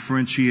 Again, the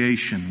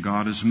differentiation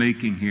God is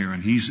making here,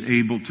 and He's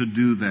able to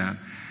do that.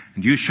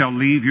 And you shall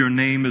leave your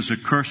name as a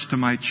curse to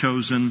my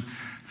chosen,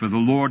 for the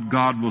Lord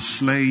God will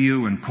slay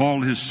you and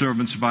call His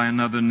servants by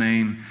another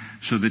name,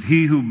 so that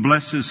he who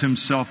blesses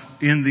himself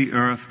in the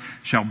earth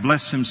shall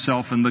bless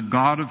himself in the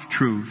God of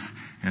truth.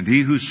 And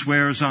he who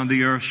swears on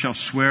the earth shall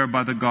swear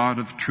by the God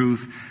of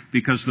truth,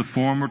 because the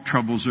former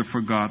troubles are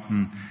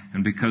forgotten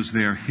and because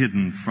they are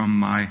hidden from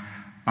my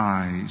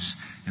eyes.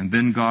 And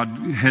then God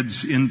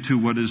heads into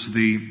what is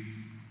the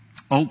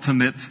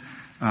ultimate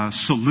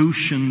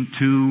solution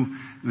to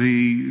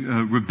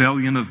the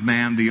rebellion of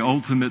man, the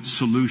ultimate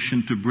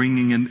solution to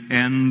bringing an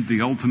end,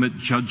 the ultimate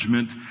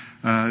judgment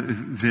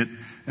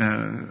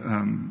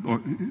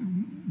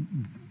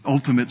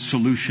ultimate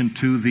solution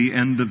to the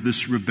end of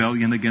this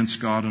rebellion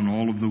against God in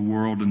all of the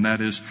world, and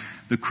that is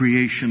the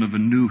creation of a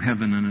new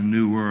heaven and a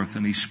new earth.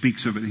 And he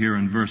speaks of it here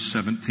in verse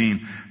 17.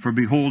 For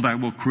behold, I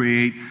will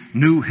create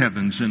new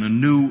heavens and a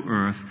new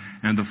earth,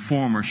 and the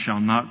former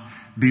shall not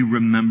be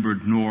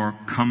remembered nor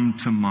come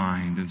to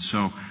mind. And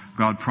so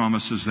God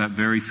promises that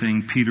very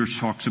thing. Peter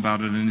talks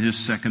about it in his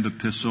second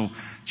epistle,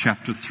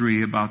 chapter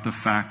 3, about the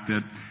fact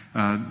that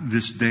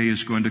this day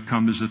is going to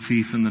come as a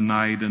thief in the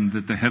night, and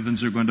that the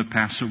heavens are going to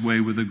pass away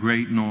with a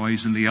great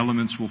noise, and the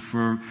elements will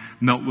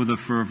melt with a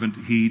fervent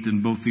heat,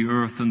 and both the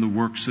earth and the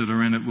works that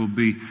are in it will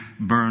be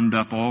burned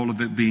up, all of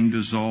it being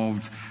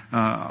dissolved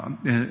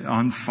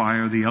on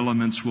fire. The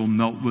elements will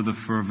melt with a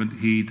fervent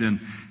heat. And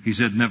he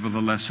said,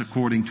 nevertheless,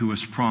 according to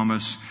his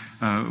promise,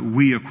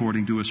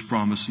 according to his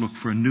promise, look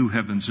for a new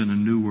heavens and a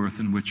new earth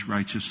in which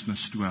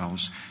righteousness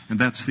dwells. And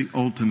that's the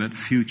ultimate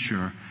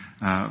future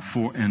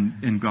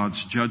in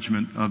God's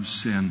judgment of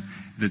sin,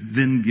 that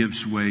then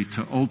gives way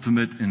to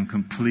ultimate and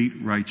complete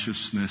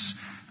righteousness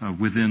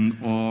within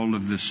all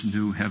of this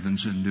new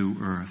heavens and new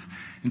earth.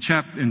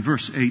 In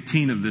verse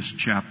 18 of this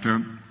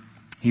chapter,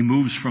 he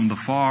moves from the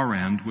far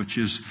end, which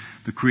is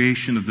the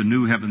creation of the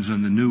new heavens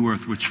and the new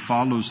earth, which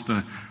follows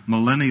the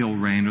millennial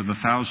reign or the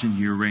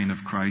 1,000-year reign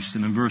of Christ.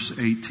 And in verse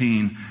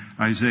 18,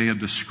 Isaiah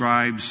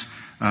describes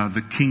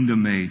the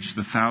kingdom age,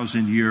 the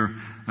 1,000-year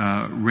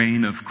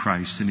reign of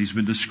Christ. And he's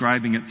been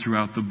describing it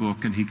throughout the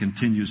book, and he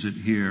continues it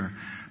here.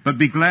 But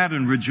be glad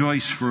and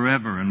rejoice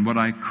forever in what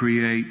I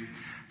create.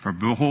 For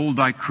behold,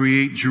 I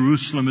create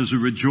Jerusalem as a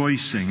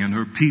rejoicing, and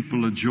her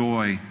people a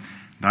joy.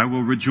 And I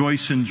will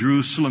rejoice in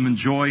Jerusalem and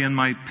joy in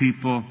my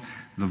people.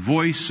 The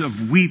voice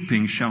of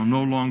weeping shall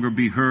no longer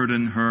be heard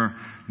in her,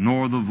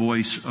 nor the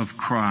voice of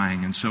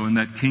crying. And so in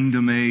that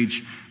kingdom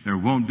age, there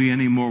won't be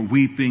any more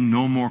weeping,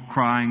 no more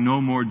crying, no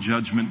more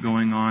judgment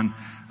going on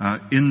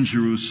in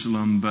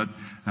Jerusalem, but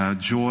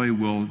joy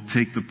will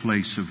take the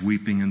place of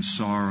weeping and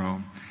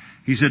sorrow.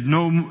 He said,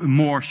 no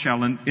more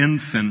shall an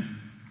infant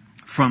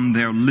from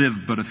there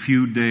live but a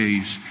few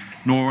days,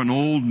 nor an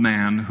old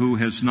man who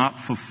has not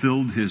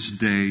fulfilled his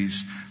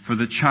days. For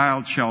the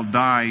child shall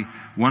die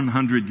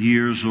 100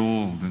 years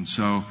old. And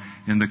so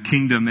in the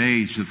kingdom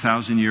age, the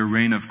 1,000-year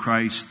reign of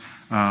Christ,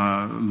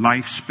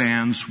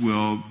 lifespans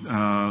will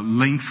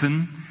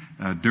lengthen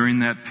during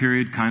that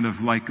period, kind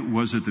of like it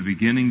was at the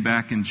beginning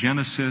back in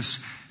Genesis.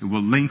 It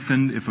will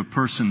lengthen. If a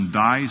person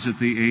dies at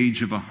the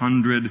age of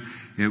 100,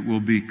 it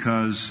will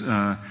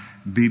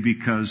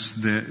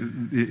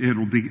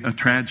it'll be a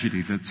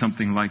tragedy that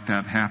something like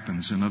that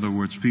happens. In other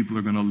words, people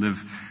are going to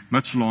live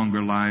much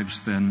longer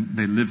lives than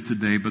they live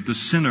today. But the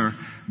sinner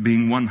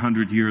being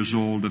 100 years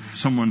old, if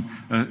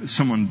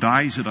someone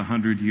dies at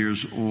 100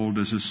 years old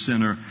as a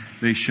sinner,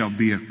 they shall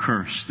be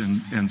accursed.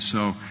 And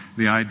so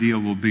the idea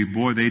will be,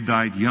 boy, they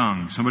died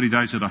young. Somebody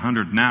dies at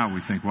 100 now,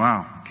 we think,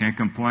 wow, can't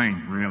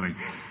complain, really.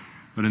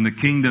 But in the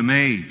kingdom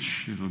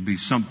age, it'll be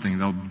something.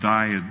 They'll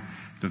die at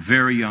a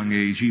very young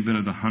age, even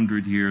at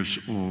 100 years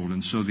old.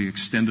 And so the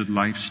extended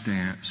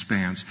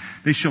lifespans.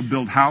 They shall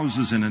build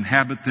houses and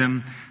inhabit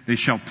them. They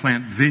shall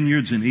plant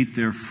vineyards and eat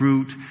their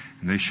fruit.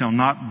 And they shall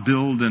not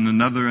build and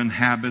another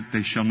inhabit.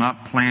 They shall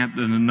not plant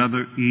and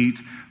another eat.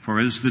 For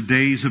as the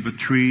days of a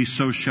tree,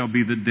 so shall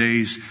be the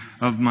days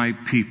of my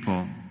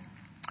people.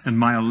 And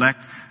my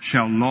elect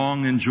shall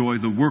long enjoy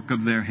the work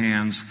of their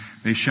hands.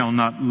 They shall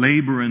not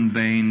labor in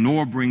vain,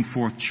 nor bring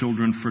forth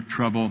children for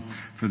trouble.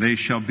 For they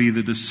shall be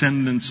the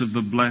descendants of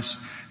the blessed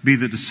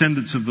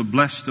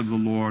of the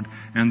Lord,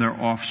 and their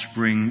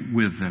offspring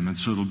with them. And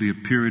so it'll be a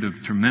period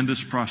of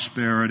tremendous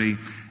prosperity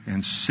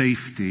and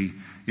safety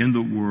in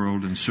the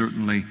world, and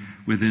certainly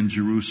within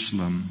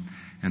Jerusalem.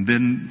 And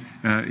then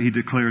he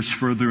declares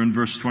further in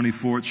verse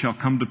 24, it shall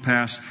come to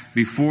pass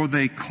before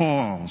they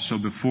call. So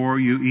before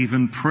you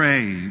even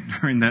pray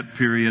during that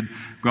period,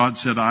 God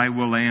said, I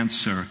will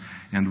answer.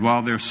 And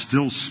while they're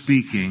still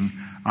speaking,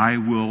 I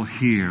will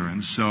hear.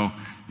 And so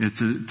it's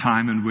a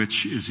time in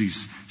which, as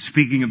he's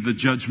speaking of the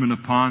judgment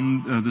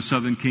upon the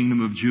southern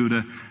kingdom of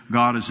Judah,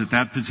 God is at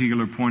that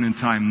particular point in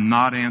time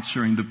not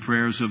answering the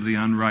prayers of the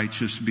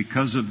unrighteous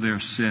because of their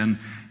sin.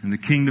 In the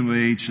kingdom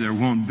age, there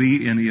won't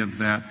be any of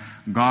that.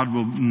 God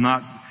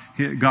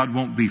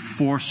won't be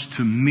forced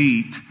to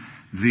meet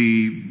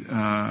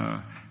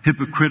the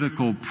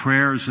hypocritical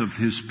prayers of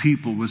his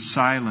people with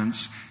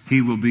silence.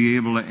 He will be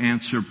able to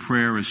answer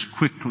prayer as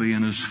quickly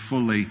and as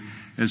fully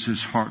as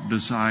his heart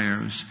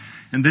desires.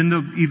 And then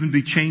there'll even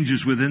be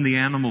changes within the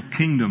animal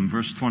kingdom.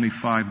 Verse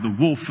 25, the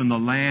wolf and the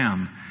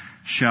lamb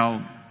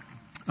shall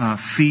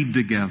feed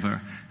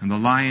together, and the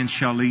lion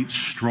shall eat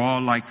straw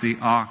like the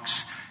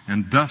ox,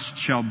 and dust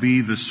shall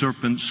be the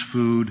serpent's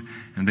food,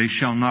 and they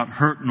shall not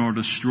hurt nor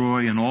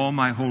destroy in all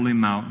my holy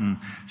mountain,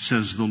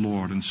 says the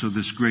Lord. And so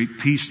this great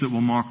peace that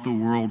will mark the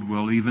world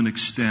will even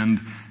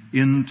extend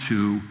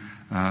into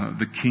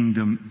the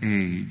kingdom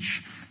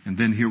age. And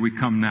then here we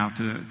come now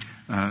to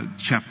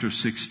chapter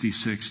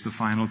 66, the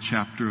final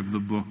chapter of the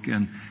book,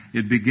 and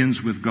it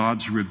begins with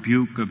God's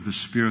rebuke of the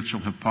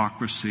spiritual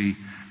hypocrisy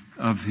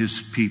of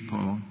his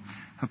people.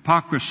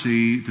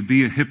 Hypocrisy, to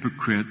be a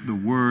hypocrite, the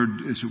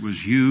word as it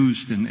was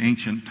used in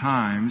ancient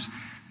times,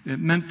 it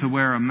meant to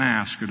wear a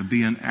mask or to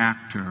be an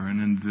actor.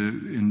 And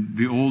in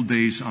the old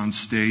days on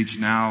stage,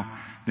 now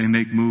they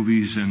make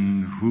movies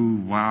and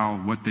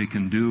what they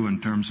can do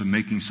in terms of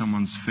making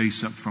someone's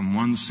face up from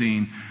one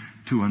scene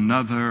to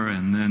another,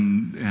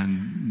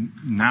 and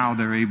now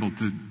they're able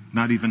to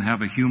not even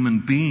have a human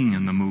being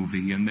in the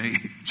movie, and they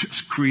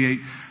just create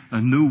a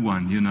new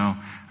one,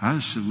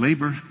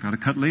 got to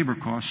cut labor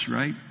costs,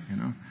 right?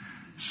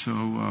 So,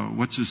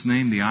 what's his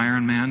name? The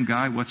Iron Man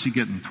guy? What's he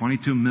getting?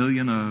 $22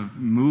 million a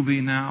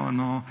movie now and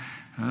all?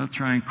 They'll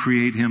try and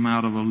create him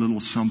out of a little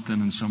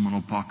something, and someone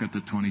will pocket the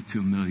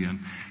 $22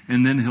 million.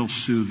 And then he'll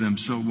sue them,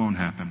 so it won't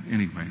happen.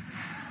 Anyway,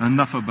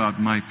 enough about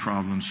my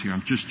problems here.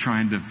 I'm just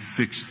trying to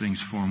fix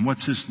things for him.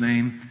 What's his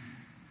name?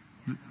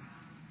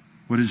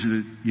 What is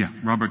it? Yeah,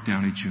 Robert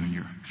Downey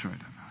Jr. That's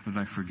right. How did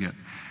I forget?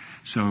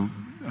 So,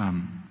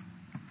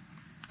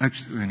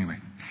 anyway.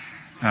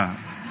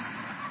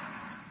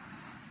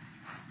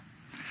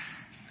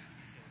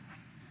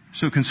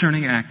 So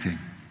concerning acting,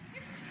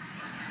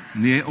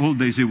 in the old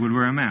days they would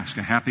wear a mask,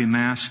 a happy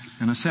mask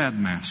and a sad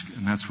mask,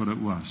 and that's what it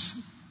was.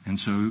 And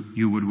so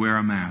you would wear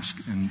a mask.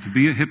 And to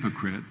be a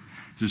hypocrite,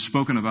 as is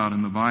spoken about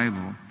in the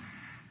Bible,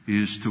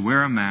 is to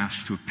wear a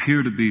mask, to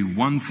appear to be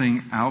one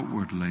thing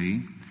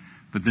outwardly,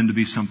 but then to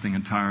be something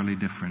entirely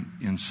different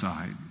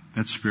inside.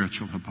 That's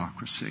spiritual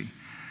hypocrisy.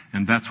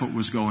 And that's what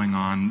was going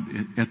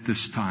on at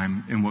this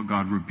time and what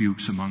God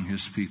rebukes among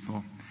His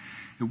people.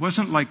 It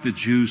wasn't like the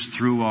Jews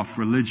threw off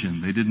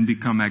religion. They didn't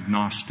become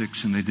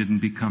agnostics and they didn't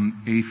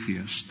become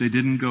atheists. They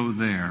didn't go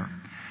there.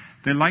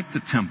 They liked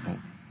the temple.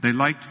 They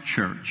liked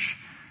church.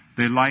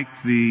 They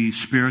liked the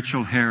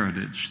spiritual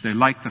heritage. They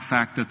liked the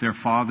fact that their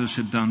fathers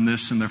had done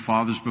this and their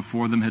fathers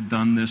before them had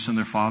done this and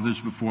their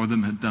fathers before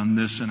them had done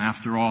this. And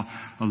after all,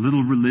 a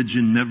little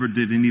religion never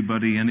did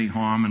anybody any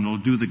harm, and it'll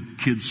do the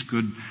kids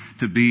good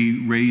to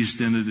be raised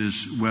in it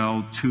as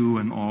well too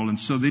and all. And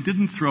so they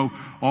didn't throw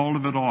all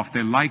of it off.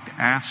 They liked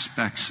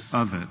aspects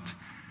of it.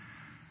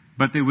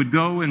 But they would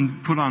go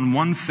and put on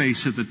one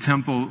face at the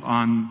temple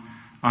on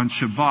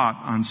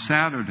Shabbat, on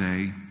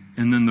Saturday,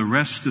 and then the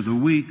rest of the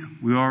week,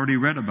 we already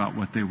read about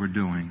what they were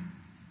doing.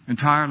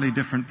 Entirely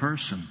different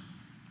person.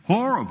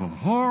 Horrible,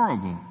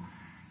 horrible.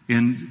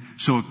 And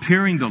so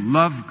appearing to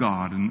love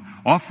God and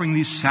offering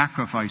these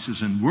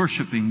sacrifices and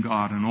worshiping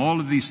God and all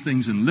of these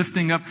things and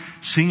lifting up,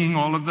 singing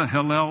all of the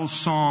Hallel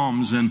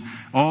Psalms and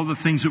all the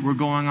things that were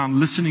going on,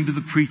 listening to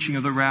the preaching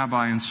of the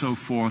rabbi and so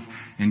forth,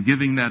 and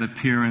giving that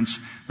appearance,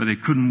 but they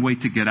couldn't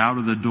wait to get out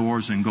of the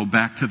doors and go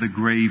back to the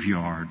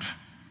graveyard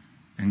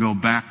and go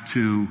back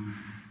to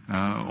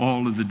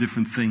all of the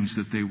different things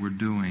that they were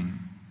doing.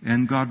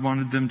 And God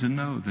wanted them to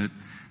know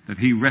that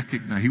He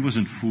recognized, He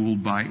wasn't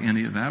fooled by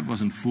any of that,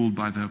 wasn't fooled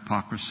by the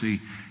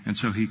hypocrisy, and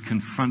so He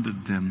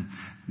confronted them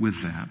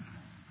with that.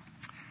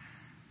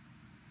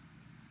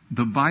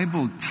 The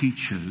Bible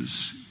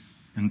teaches,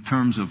 in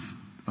terms of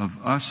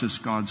us as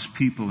God's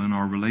people in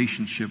our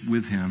relationship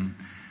with Him,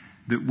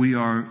 that we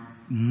are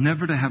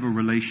never to have a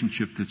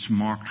relationship that's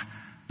marked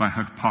by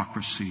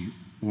hypocrisy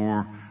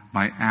or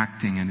by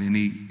acting in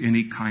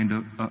any kind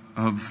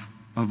of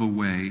a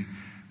way.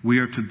 We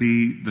are to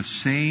be the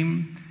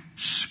same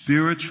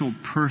spiritual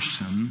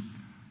person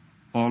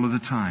all of the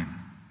time.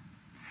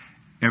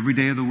 Every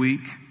day of the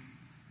week,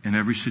 in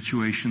every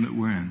situation that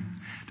we're in.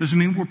 Doesn't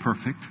mean we're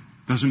perfect.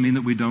 Doesn't mean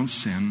that we don't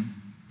sin.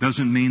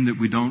 Doesn't mean that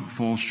we don't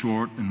fall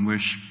short and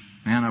wish,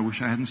 man, I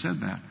wish I hadn't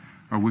said that.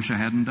 Or wish I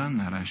hadn't done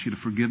that. I ask you to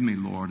forgive me,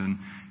 Lord, and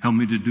help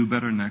me to do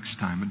better next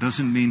time. It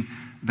doesn't mean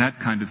that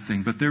kind of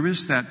thing. But there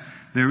is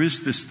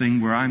this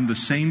thing where I'm the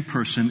same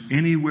person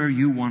anywhere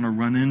you want to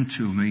run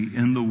into me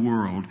in the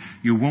world.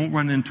 You won't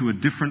run into a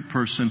different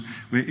person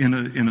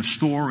in a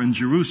store in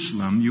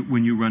Jerusalem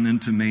when you run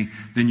into me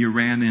than you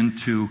ran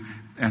into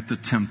at the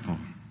temple.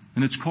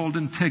 And it's called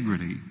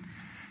integrity.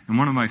 And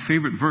one of my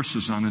favorite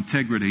verses on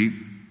integrity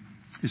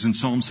is in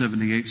Psalm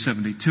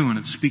 78:72, and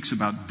it speaks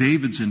about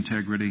David's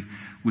integrity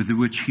with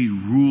which he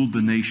ruled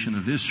the nation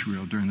of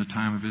Israel during the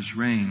time of his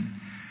reign.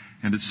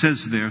 And it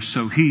says there,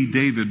 so he,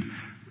 David,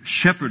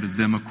 shepherded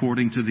them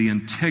according to the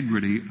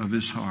integrity of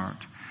his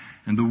heart.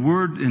 And the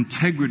word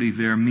integrity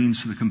there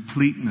means the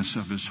completeness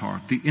of his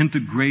heart, the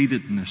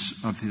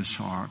integratedness of his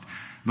heart,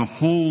 the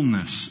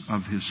wholeness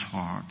of his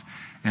heart,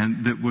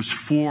 and that was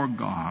for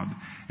God.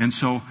 And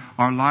so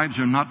our lives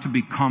are not to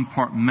be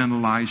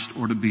compartmentalized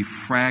or to be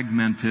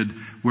fragmented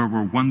where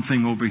we're one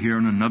thing over here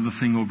and another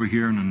thing over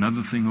here and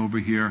another thing over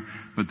here,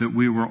 but that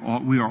we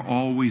are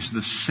always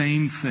the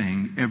same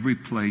thing every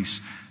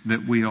place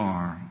that we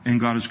are. And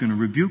God is going to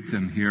rebuke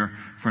them here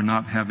for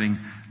not having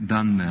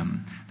done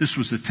them. This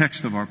was the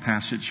text of our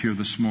passage here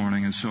this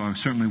morning, and so I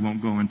certainly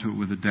won't go into it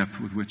with the depth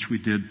with which we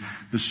did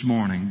this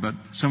morning, but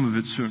some of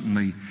it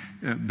certainly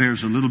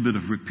bears a little bit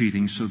of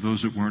repeating so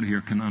those that weren't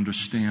here can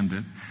understand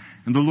it.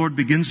 And the Lord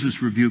begins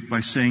His rebuke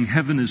by saying,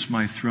 heaven is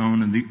my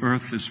throne and the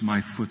earth is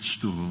my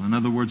footstool. In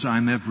other words,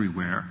 I'm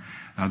everywhere.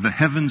 The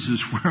heavens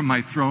is where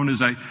my throne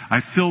is. I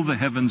fill the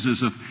heavens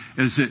as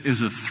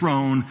a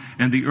throne,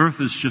 and the earth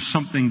is just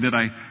something that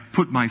I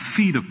put my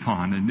feet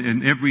upon.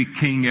 And every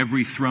king,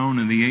 every throne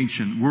in the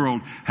ancient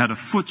world had a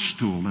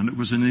footstool, and it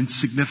was an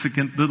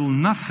insignificant little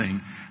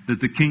nothing that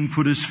the king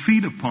put his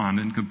feet upon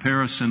in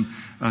comparison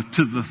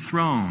to the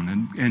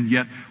throne. And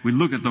yet we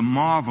look at the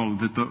marvel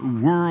that the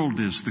world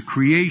is, the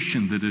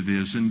creation that it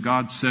is, and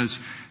God says,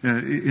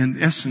 in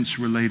essence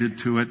related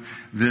to it,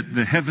 that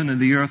the heaven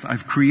and the earth,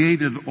 I've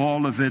created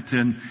all of it,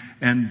 and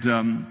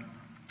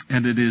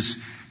it is,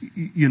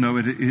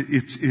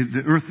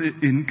 the earth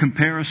in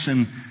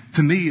comparison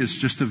to me is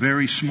just a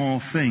very small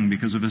thing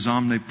because of His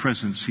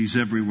omnipresence. He's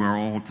everywhere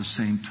all at the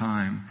same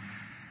time.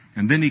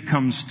 And then He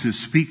comes to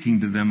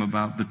speaking to them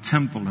about the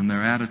temple and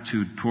their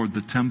attitude toward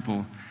the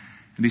temple.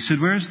 And He said,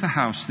 where is the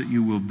house that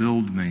you will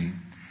build me?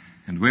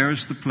 And where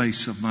is the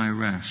place of my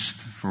rest?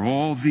 For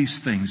all these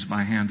things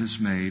my hand has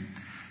made,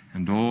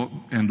 and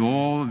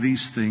all of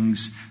these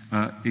things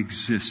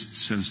exist,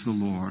 says the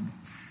Lord.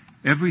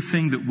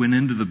 Everything that went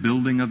into the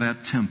building of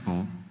that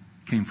temple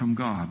came from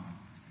God.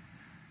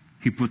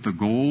 He put the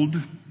gold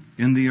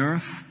in the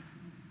earth.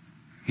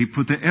 He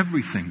put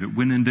everything that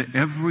went into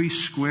every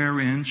square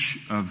inch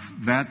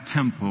of that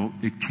temple.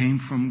 It came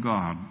from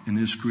God in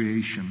His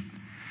creation.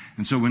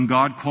 And so when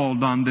God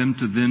called on them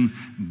to then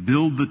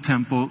build the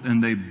temple,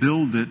 and they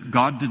build it,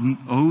 God didn't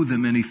owe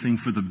them anything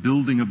for the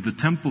building of the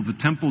temple. The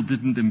temple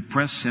didn't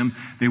impress Him.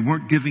 They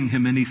weren't giving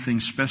Him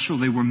anything special.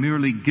 They were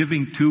merely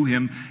giving to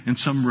Him in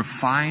some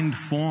refined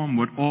form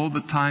what all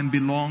the time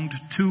belonged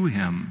to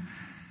Him.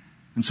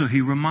 And so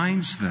He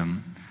reminds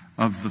them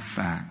of the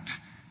fact.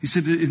 He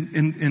said,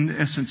 in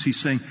essence, He's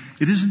saying,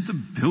 it isn't the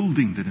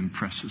building that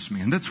impresses me.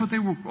 And that's what they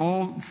were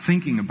all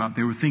thinking about.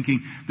 They were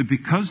thinking that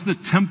because the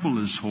temple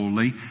is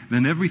holy,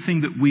 then everything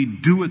that we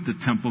do at the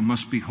temple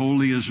must be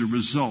holy as a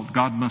result.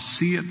 God must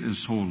see it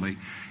as holy.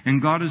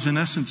 And God is, in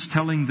essence,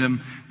 telling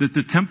them that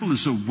the temple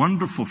is a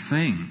wonderful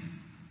thing.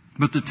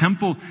 But the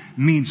temple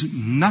means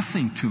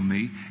nothing to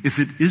me if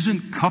it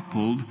isn't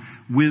coupled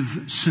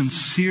with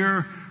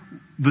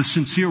the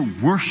sincere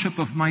worship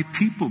of my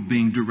people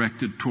being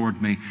directed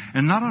toward me.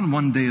 And not on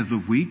one day of the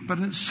week, but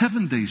on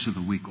 7 days of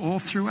the week, all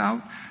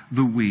throughout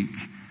the week.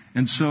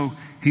 And so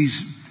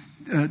He's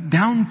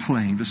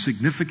downplaying the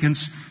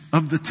significance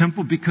of the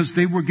temple because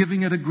they were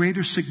giving it a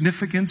greater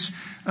significance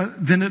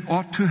than it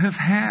ought to have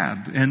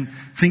had, and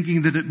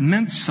thinking that it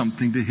meant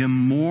something to Him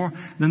more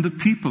than the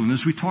people. And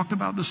as we talked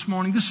about this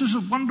morning, this is a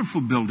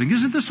wonderful building.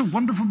 Isn't this a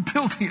wonderful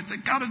building? It's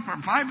that God has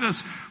provided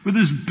us with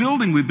this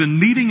building. We've been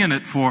meeting in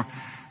it for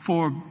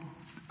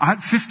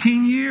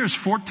 15 years,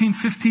 14,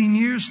 15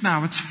 years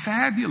now. It's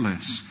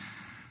fabulous.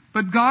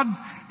 But God,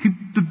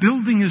 the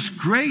building is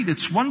great.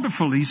 It's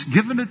wonderful. He's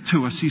given it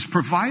to us. He's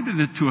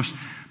provided it to us.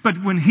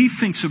 But when He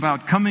thinks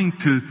about coming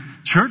to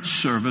church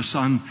service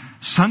on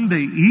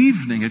Sunday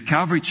evening at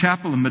Calvary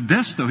Chapel in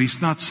Modesto, He's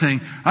not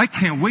saying, I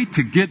can't wait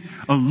to get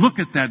a look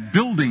at that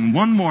building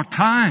one more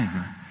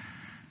time.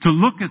 To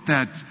look at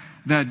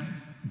that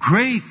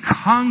gray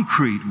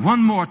concrete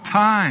one more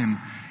time.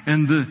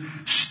 And the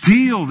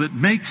steel that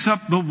makes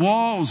up the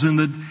walls,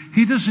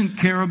 He doesn't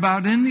care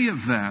about any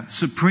of that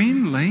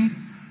supremely.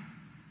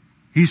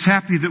 He's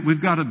happy that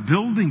we've got a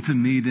building to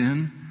meet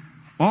in.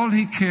 All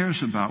He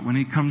cares about when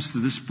He comes to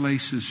this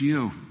place is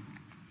you.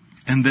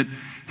 And that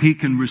He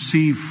can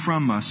receive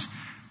from us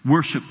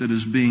worship that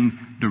is being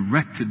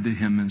directed to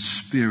Him in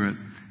spirit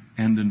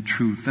and in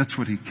truth. That's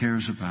what He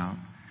cares about.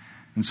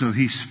 And so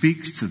He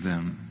speaks to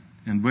them.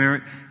 And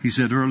where, He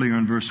said earlier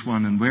in verse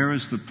 1, and where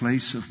is the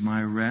place of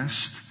my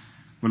rest?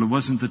 Well, it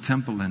wasn't the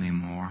temple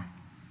anymore,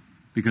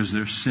 because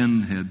their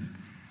sin had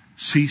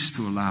ceased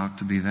to allow it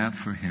to be that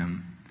for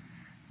Him.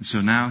 And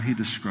so now He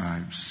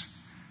describes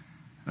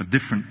a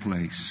different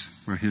place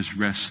where His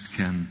rest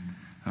can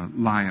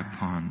lie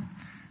upon.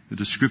 The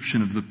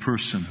description of the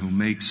person who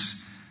makes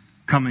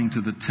coming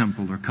to the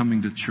temple or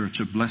coming to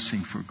church a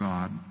blessing for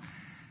God.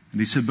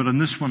 And He said, but on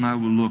this one I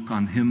will look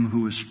on him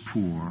who is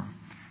poor.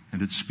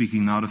 And it's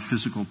speaking not of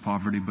physical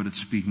poverty, but it's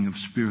speaking of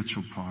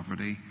spiritual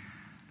poverty.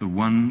 The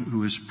one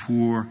who is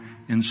poor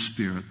in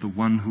spirit, the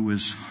one who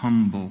is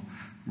humble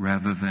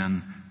rather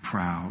than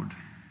proud.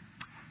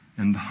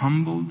 And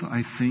humbled,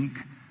 I think,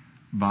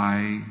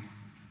 by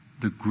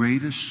the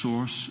greatest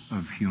source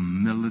of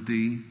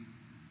humility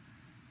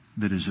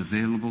that is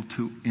available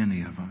to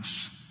any of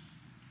us.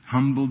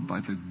 Humbled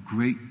by the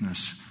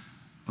greatness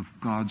of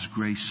God's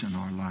grace in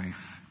our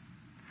life.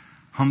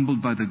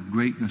 Humbled by the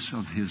greatness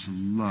of His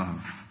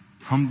love.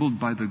 Humbled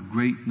by the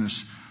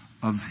greatness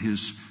of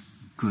His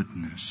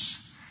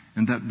goodness.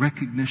 And that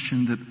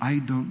recognition that I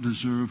don't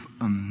deserve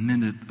a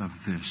minute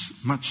of this,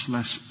 much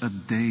less a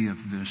day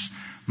of this,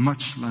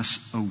 much less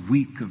a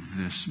week of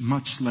this,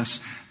 much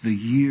less the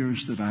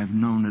years that I've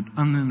known it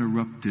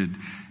uninterrupted,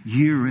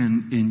 year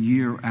in and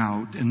year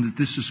out, and that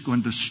this is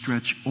going to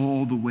stretch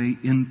all the way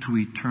into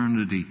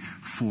eternity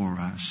for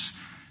us.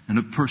 And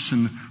a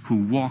person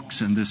who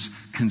walks in this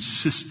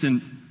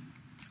consistent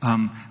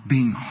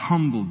being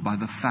humbled by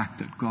the fact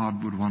that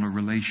God would want a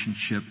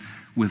relationship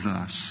with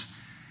us.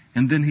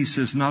 And then he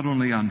says, not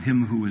only on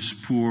him who is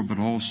poor, but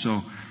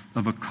also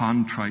of a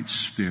contrite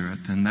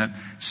spirit. And that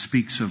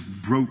speaks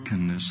of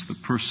brokenness, the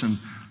person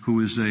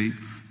who is a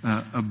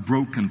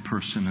broken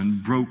person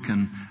and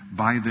broken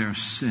by their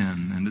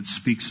sin. And it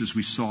speaks, as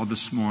we saw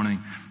this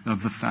morning,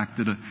 of the fact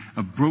that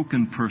a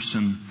broken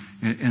person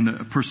and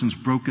a person's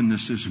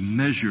brokenness is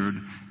measured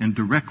and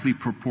directly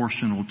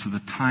proportional to the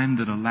time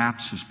that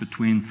elapses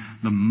between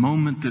the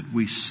moment that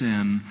we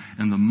sin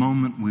and the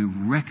moment we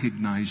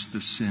recognize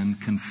the sin,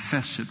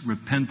 confess it,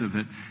 repent of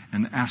it,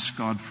 and ask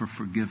God for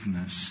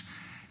forgiveness.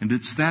 And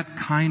it's that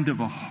kind of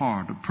a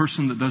heart, a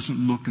person that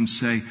doesn't look and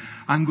say,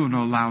 I'm going to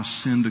allow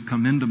sin to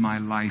come into my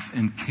life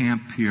and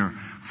camp here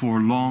for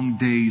long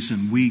days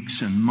and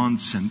weeks and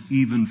months and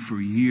even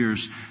for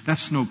years.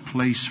 That's no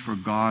place for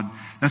God.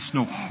 That's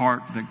no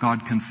heart that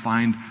God can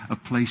find a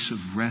place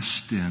of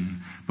rest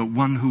in, but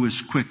one who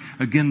is quick.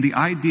 Again, the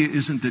idea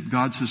isn't that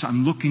God says,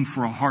 I'm looking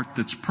for a heart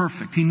that's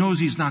perfect. He knows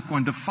He's not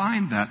going to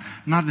find that,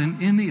 not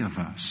in any of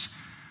us.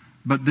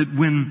 But that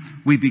when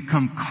we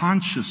become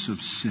conscious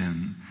of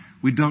sin,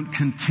 we don't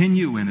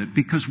continue in it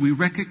because we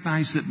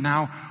recognize that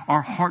now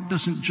our heart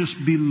doesn't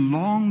just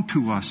belong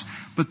to us,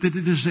 but that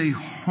it is a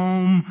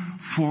home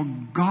for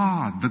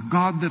God, the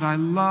God that I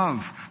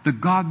love, the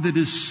God that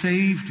has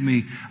saved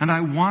me, and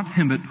I want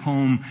Him at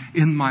home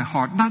in my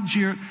heart. Not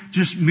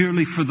just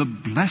merely for the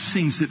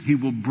blessings that He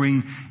will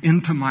bring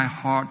into my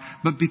heart,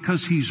 but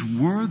because He's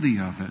worthy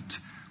of it,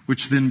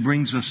 which then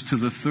brings us to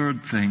the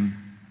third thing.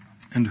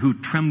 And who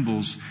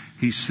trembles,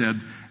 he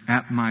said,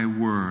 at my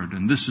word.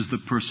 And this is the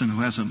person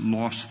who hasn't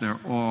lost their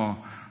awe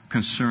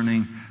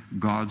concerning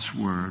God's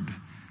word.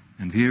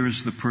 And here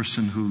is the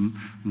person who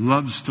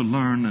loves to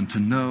learn and to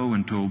know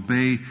and to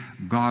obey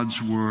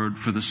God's word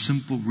for the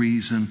simple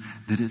reason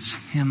that it's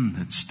Him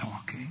that's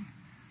talking.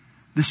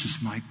 This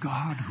is my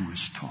God who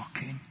is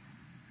talking.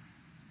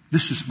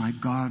 This is my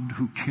God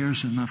who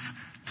cares enough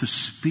to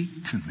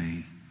speak to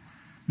me.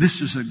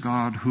 This is a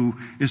God who,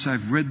 as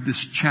I've read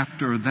this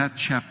chapter or that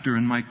chapter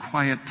in my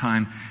quiet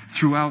time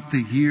throughout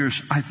the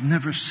years, I've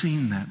never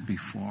seen that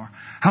before.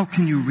 How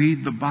can you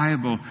read the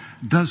Bible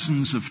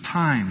dozens of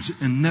times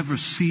and never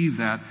see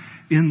that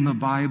in the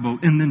Bible?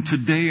 And then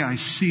today I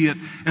see it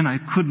and I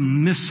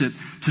couldn't miss it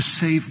to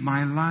save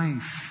my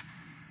life.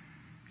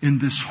 In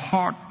this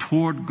heart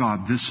toward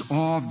God, this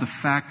awe of the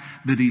fact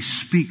that He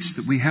speaks,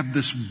 that we have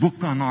this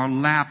book on our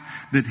lap,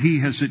 that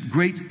He has at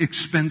great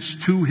expense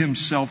to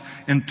Himself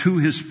and to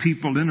His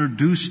people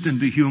introduced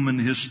into human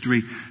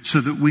history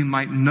so that we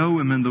might know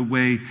Him in the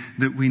way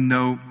that we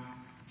know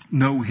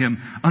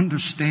Him,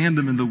 understand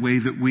Him in the way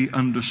that we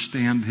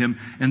understand Him.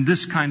 And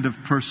this kind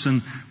of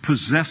person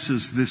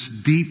possesses this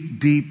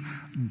deep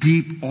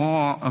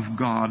awe of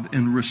God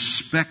and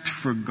respect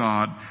for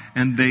God,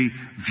 and they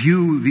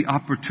view the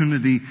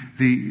opportunity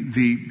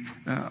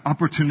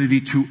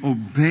to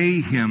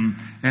obey Him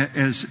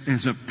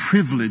as a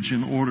privilege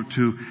in order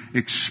to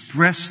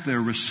express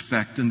their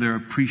respect and their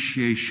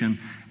appreciation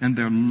and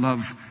their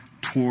love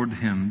toward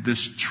Him.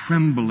 This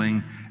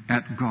trembling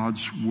at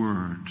God's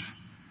word.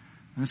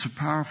 That's a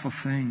powerful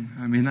thing.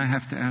 I mean, I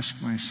have to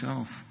ask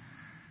myself,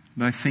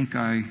 but I think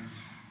I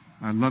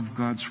love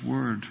God's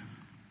word.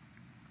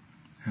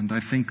 And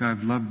I think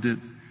I've loved it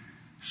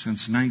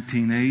since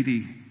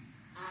 1980.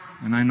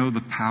 And I know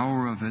the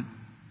power of it.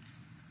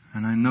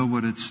 And I know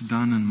what it's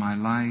done in my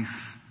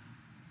life.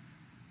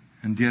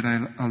 And yet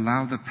I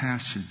allow the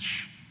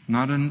passage,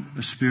 not in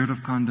a spirit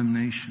of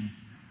condemnation,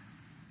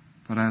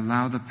 but I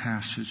allow the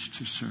passage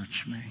to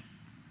search me.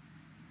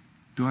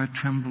 Do I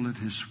tremble at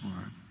His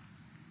word?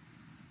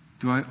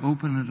 Do I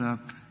open it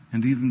up,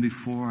 and even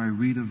before I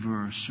read a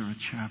verse or a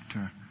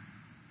chapter,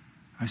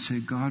 I say,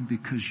 God,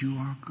 because You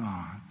are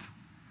God,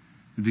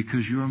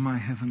 because You are my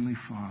Heavenly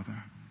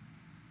Father,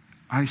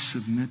 I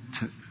submit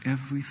to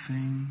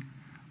everything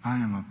I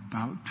am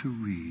about to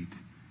read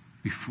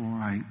before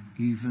I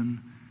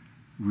even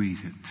read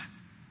it.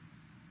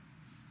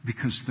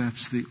 Because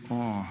that's the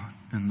awe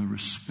and the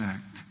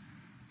respect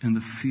and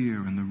the fear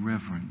and the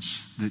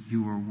reverence that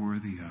You are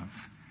worthy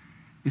of.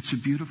 It's a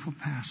beautiful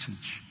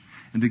passage.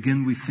 And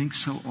again, we think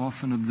so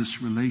often of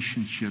this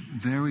relationship.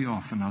 Very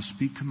often, I'll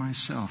speak to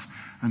myself,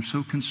 I'm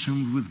so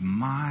consumed with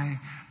my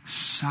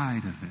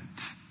side of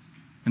it.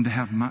 And to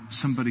have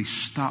somebody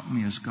stop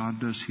me as God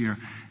does here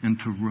and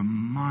to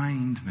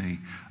remind me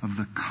of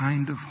the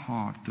kind of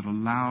heart that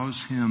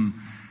allows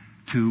Him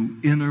to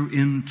enter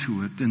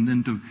into it and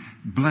then to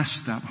bless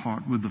that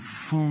heart with the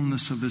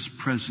fullness of His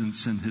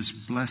presence and His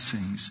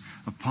blessings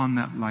upon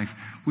that life,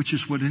 which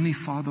is what any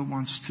father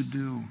wants to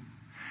do.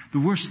 The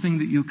worst thing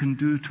that you can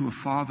do to a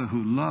father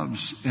who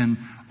loves, and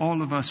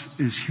all of us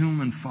as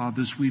human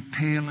fathers, we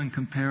pale in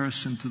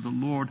comparison to the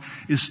Lord,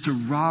 is to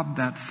rob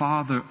that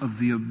father of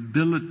the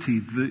ability,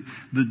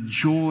 the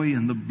joy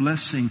and the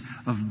blessing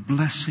of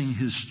blessing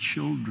his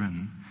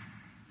children.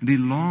 And he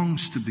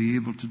longs to be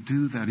able to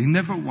do that. He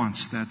never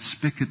wants that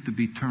spigot to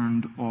be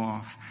turned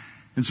off.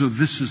 And so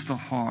this is the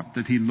heart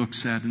that he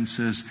looks at and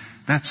says,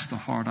 that's the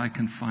heart I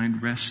can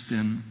find rest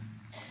in.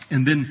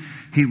 And then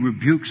he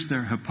rebukes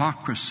their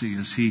hypocrisy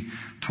as he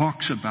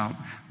talks about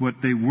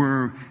what they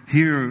were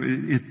here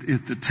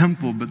at the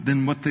temple, but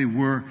then what they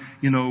were,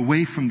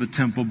 away from the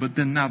temple, but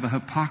then now the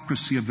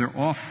hypocrisy of their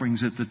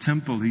offerings at the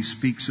temple. He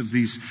speaks of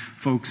these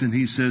folks and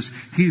he says,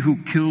 he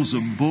who kills a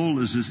bull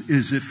is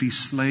as if he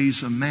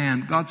slays a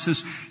man. God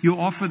says, you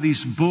offer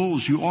these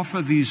bulls, you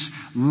offer these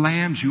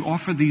lambs, you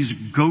offer these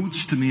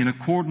goats to me in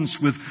accordance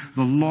with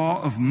the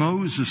law of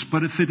Moses.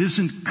 But if it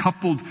isn't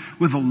coupled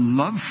with a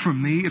love for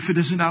me, if it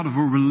isn't out of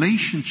a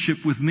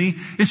relationship with me,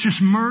 it's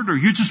just murder.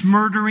 You're just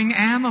murdering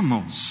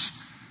animals.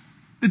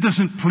 It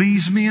doesn't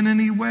please me in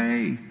any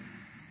way.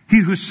 He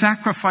who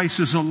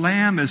sacrifices a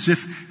lamb as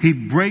if he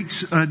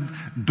breaks a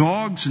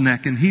dog's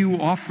neck, and he who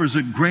offers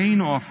a grain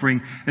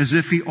offering as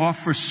if he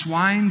offers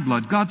swine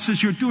blood. God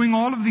says, you're doing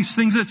all of these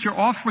things that you're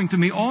offering to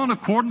me, all in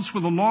accordance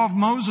with the law of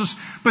Moses,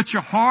 but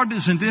your heart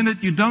isn't in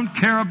it. You don't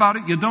care about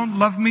it. You don't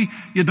love me.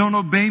 You don't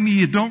obey me.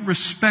 You don't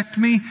respect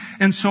me.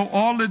 And so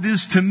all it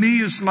is to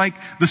me is like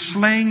the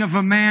slaying of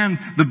a man,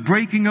 the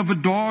breaking of a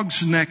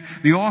dog's neck,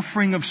 the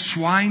offering of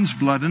swine's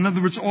blood. In other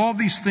words, all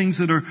these things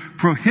that are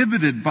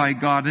prohibited by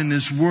God in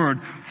His Word,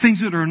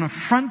 things that are an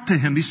affront to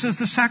Him. He says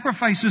the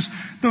sacrifices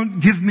don't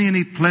give me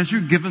any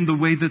pleasure given the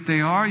way that they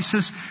are. He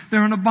says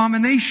they're an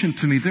abomination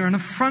to me. They're an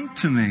affront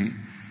to me.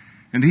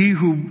 And he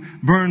who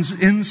burns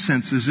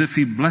incense as if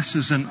he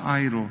blesses an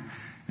idol,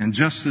 and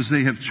just as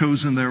they have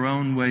chosen their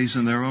own ways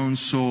and their own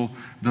soul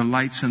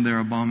delights in their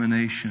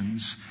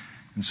abominations.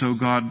 And so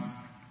God,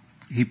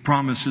 He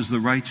promises the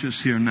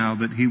righteous here now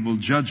that He will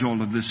judge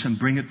all of this and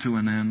bring it to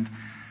an end.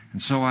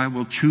 And so I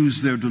will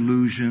choose their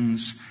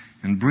delusions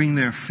and bring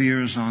their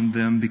fears on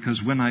them,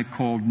 because when I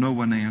called, no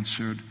one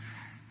answered,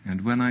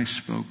 and when I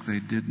spoke,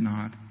 they did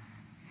not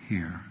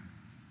hear.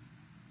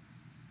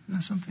 Isn't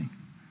that something?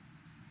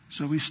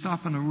 So we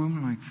stop in a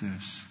room like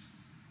this,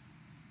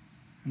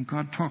 and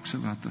God talks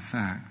about the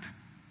fact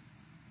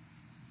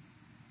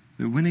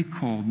that when He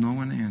called, no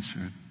one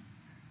answered,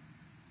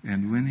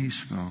 and when He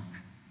spoke,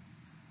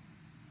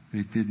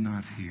 they did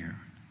not hear.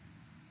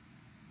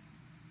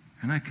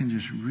 And I can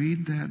just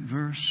read that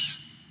verse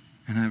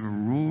and have it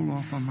roll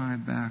off on my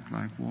back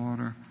like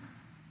water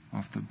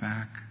off the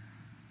back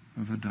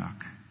of a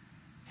duck.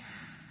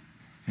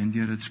 And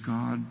yet it's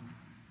God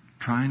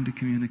trying to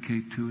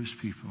communicate to His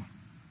people,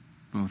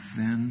 both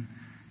then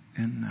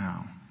and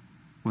now.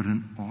 What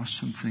an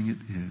awesome thing it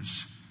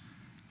is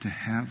to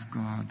have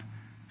God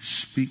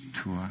speak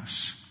to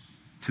us,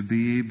 to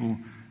be able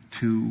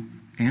to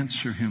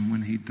answer Him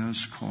when He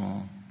does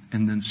call,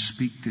 and then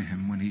speak to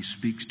Him when He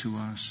speaks to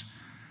us.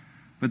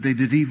 But they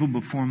did evil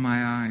before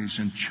my eyes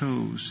and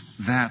chose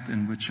that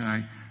in which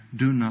I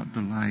do not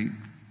delight.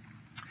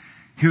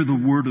 Hear the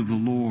word of the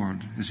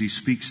Lord as He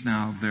speaks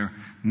now of their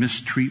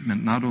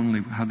mistreatment, not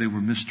only how they were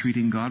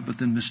mistreating God, but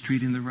then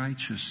mistreating the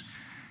righteous.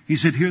 He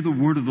said, hear the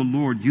word of the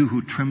Lord, you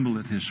who tremble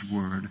at His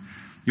word.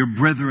 Your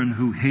brethren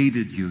who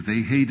hated you, they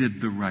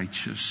hated the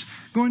righteous.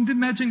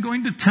 Imagine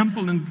going to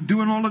temple and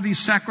doing all of these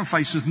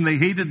sacrifices, and they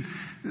hated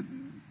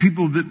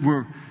people that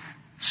were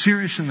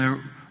serious in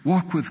their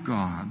walk with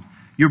God.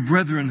 Your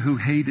brethren who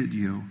hated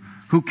you,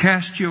 who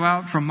cast you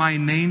out for my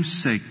name's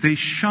sake, they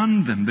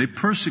shunned them, they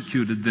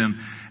persecuted them,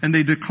 and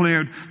they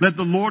declared, let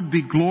the Lord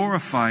be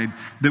glorified,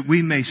 that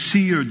we may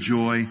see your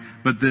joy,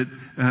 but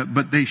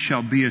they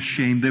shall be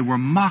ashamed. They were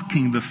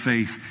mocking the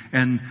faith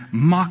and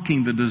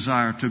mocking the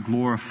desire to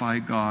glorify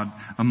God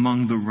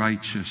among the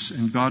righteous.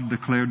 And God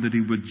declared that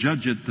He would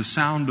judge it. The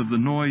sound of the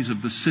noise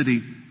of the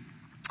city,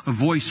 a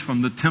voice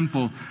from the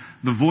temple,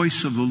 the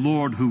voice of the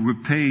Lord who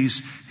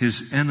repays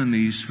His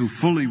enemies, who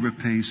fully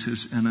repays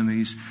His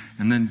enemies.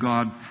 And then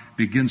God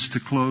begins to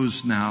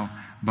close now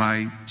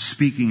by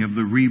speaking of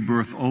the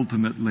rebirth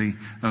ultimately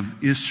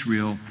of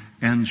Israel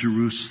and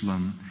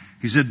Jerusalem.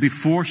 He said,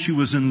 before she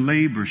was in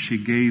labor, she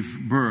gave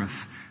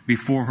birth.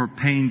 Before her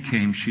pain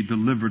came, she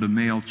delivered a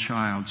male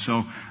child.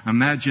 So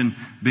imagine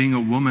being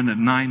a woman at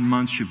 9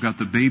 months. You've got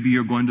the baby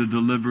you're going to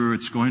deliver.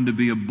 It's going to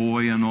be a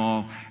boy and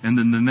all. And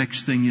then the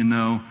next thing you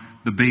know,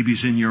 the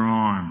baby's in your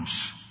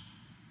arms.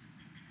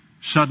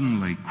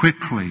 Suddenly,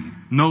 quickly,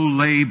 no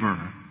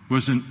labor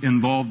was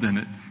involved in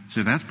it.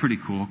 So that's pretty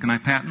cool. Can I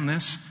patent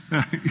this?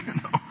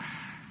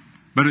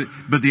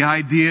 But the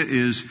idea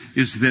is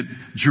that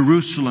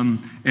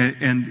Jerusalem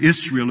and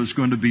Israel is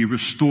going to be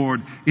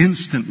restored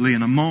instantly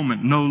in a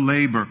moment, no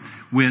labor.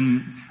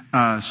 When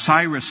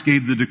Cyrus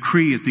gave the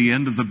decree at the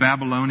end of the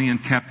Babylonian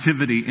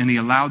captivity and he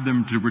allowed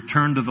them to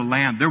return to the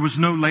land, there was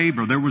no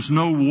labor. There was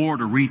no war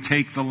to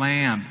retake the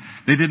land.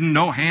 They didn't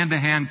know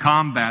hand-to-hand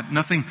combat,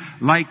 nothing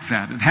like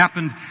that. It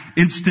happened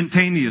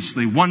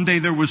instantaneously. One day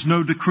there was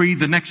no decree.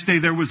 The next day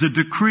there was a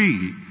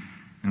decree.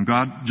 And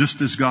God,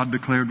 just as God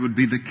declared would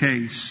be the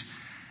case.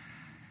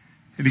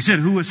 And He said,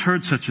 who has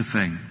heard such a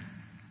thing?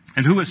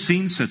 And who has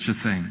seen such a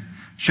thing?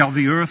 Shall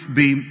the earth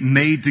be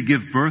made to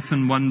give birth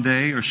in one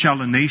day, or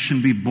shall a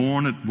nation be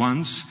born at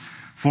once?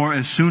 For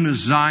as soon as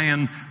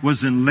Zion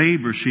was in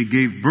labor, she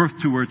gave birth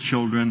to her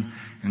children.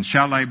 And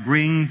shall I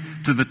bring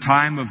to the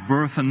time of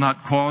birth and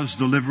not cause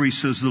delivery,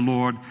 says the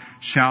Lord?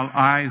 Shall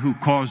I, who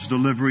cause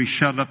delivery,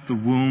 shut up the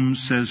womb,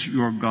 says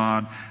your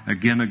God?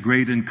 Again, a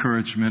great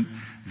encouragement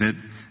that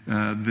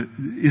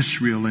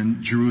Israel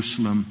and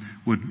Jerusalem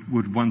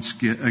would once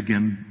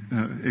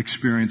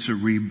experience a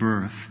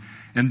rebirth.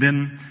 And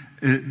then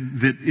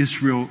that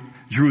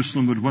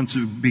Jerusalem would once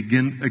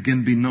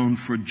again be known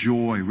for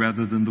joy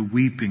rather than the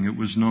weeping it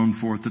was known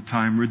for at the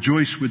time.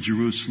 Rejoice with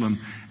Jerusalem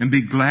and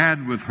be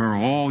glad with her,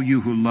 all you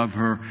who love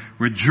her.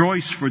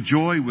 Rejoice for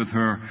joy with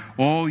her,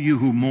 all you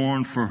who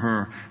mourn for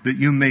her, that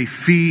you may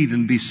feed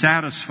and be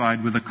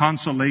satisfied with the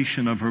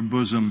consolation of her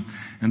bosom,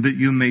 and that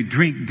you may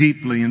drink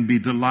deeply and be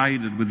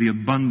delighted with the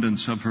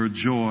abundance of her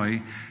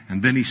joy.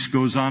 And then he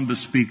goes on to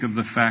speak of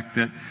the fact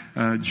that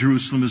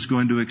Jerusalem is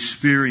going to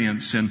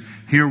experience, and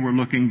here we're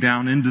looking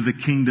down into the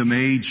kingdom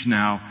age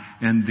now,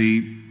 and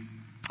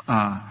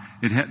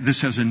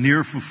this has a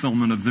near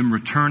fulfillment of them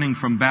returning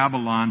from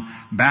Babylon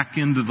back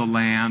into the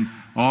land.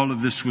 All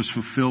of this was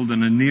fulfilled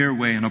in a near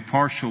way and a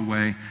partial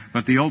way,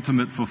 but the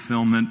ultimate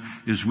fulfillment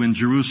is when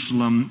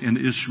Jerusalem and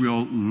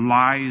Israel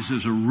lies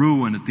as a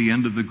ruin at the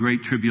end of the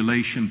Great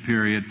Tribulation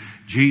period.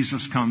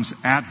 Jesus comes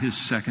at His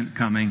second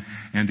coming,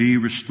 and He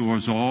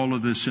restores all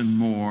of this and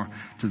more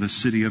to the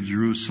city of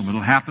Jerusalem.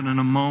 It'll happen in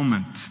a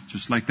moment,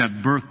 just like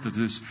that birth that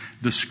is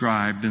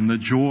described, and the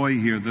joy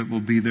here that will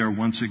be there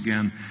once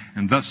again.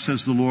 And thus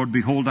says the Lord,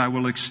 behold, I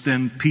will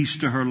extend peace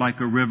to her like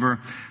a river,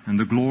 and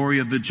the glory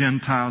of the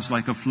Gentiles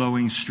like a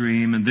flowing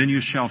stream. And then you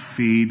shall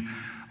feed.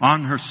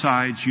 On her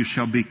sides you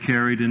shall be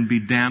carried, and be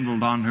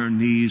dandled on her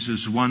knees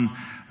as one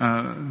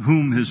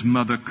whom his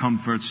mother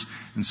comforts.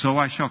 And so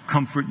I shall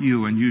comfort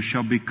you, and you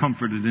shall be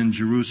comforted in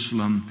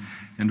Jerusalem.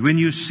 And when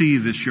you see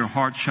this, your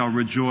heart shall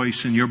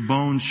rejoice, and your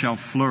bones shall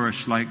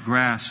flourish like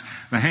grass.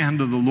 The hand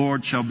of the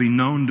Lord shall be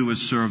known to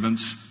His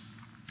servants,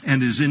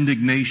 and His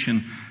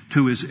indignation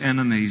to His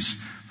enemies.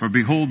 For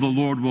behold, the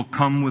Lord will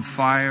come with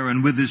fire,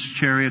 and with His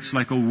chariots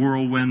like a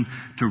whirlwind,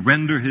 to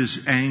render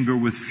His anger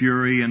with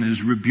fury, and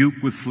His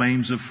rebuke with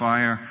flames of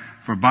fire.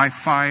 For by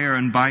fire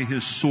and by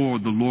His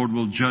sword the Lord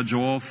will judge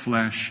all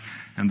flesh,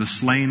 and the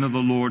slain of the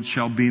Lord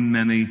shall be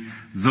many,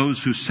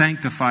 those who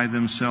sanctify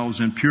themselves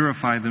and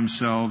purify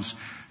themselves,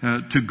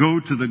 to go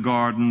to the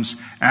gardens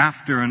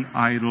after an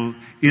idol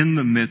in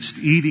the midst,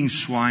 eating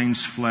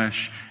swine's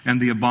flesh, and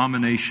the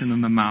abomination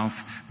in the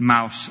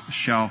mouse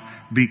shall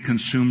be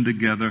consumed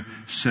together,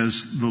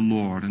 says the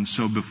Lord. And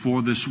so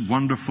before this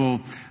wonderful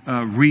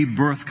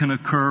rebirth can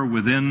occur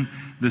within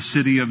the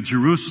city of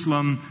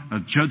Jerusalem, a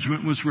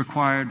judgment was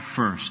required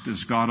first,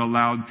 as God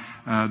allowed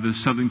the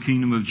southern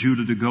kingdom of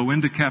Judah to go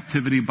into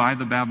captivity by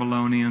the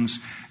Babylonians,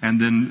 and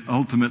then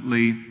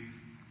ultimately,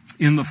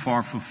 in the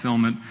far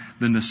fulfillment,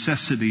 the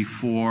necessity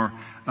for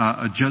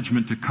a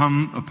judgment to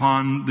come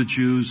upon the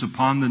Jews,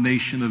 upon the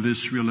nation of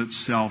Israel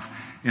itself,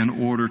 in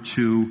order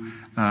to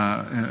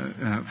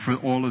for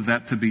all of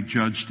that to be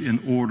judged,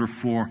 in order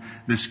for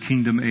this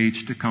kingdom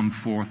age to come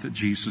forth at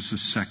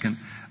Jesus' second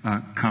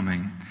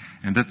coming.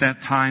 And at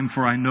that time,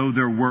 for I know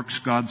their works,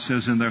 God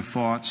says, in their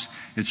thoughts.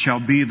 It shall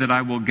be that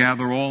I will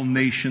gather all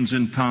nations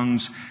and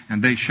tongues,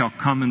 and they shall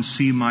come and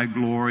see my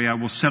glory. I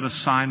will set a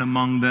sign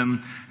among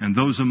them, and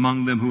those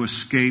among them who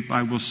escape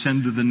I will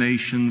send to the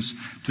nations,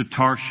 to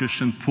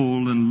Tarshish and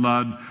Pul and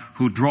Lud,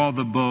 who draw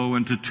the bow,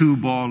 and to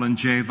Tubal and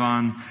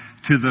Javan,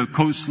 to the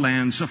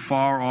coastlands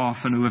afar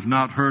off, and who have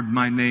not heard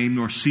my name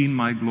nor seen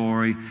my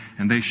glory,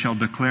 and they shall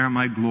declare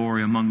my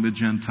glory among the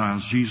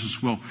Gentiles.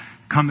 Jesus will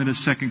come in His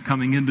second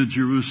coming into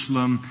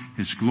Jerusalem.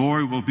 His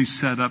glory will be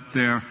set up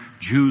there.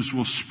 Jews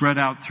will spread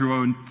out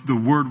through, the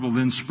word will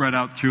then spread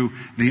out through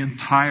the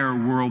entire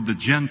world. The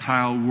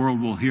Gentile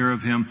world will hear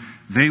of Him.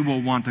 They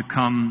will want to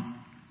come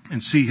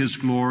and see His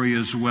glory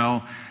as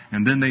well.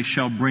 And then they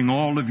shall bring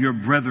all of your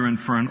brethren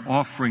for an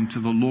offering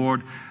to the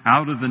Lord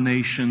out of the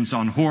nations,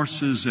 on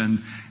horses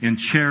and in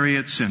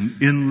chariots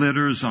and in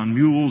litters, on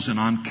mules and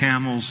on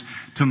camels,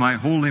 to my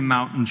holy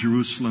mountain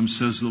Jerusalem,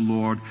 says the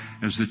Lord,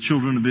 as the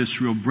children of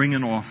Israel bring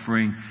an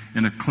offering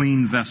in a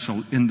clean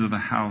vessel into the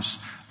house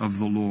of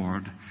the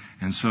Lord.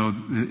 And so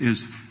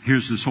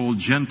here's this whole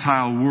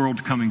Gentile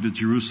world coming to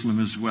Jerusalem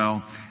as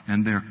well,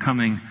 and they're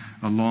coming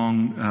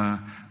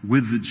along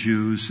with the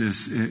Jews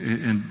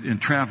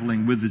and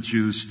traveling with the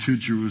Jews to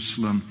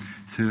Jerusalem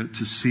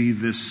to see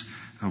this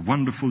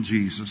wonderful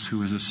Jesus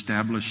who has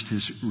established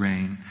His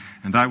reign.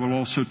 And I will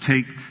also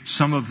take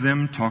some of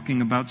them,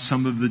 talking about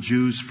some of the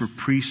Jews, for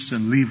priests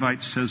and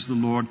Levites, says the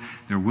Lord.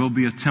 There will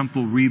be a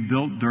temple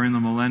rebuilt during the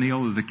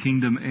millennial of the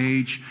kingdom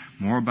age.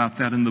 More about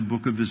that in the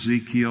book of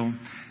Ezekiel.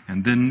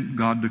 And then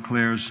God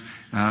declares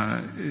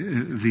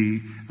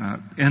the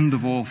end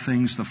of all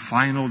things, the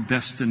final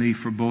destiny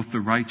for both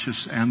the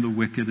righteous and the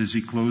wicked, as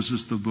He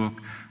closes the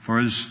book. For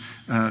as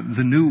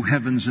the new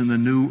heavens and the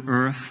new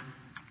earth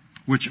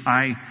which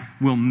I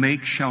will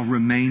make shall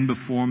remain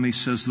before me,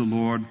 says the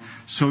Lord.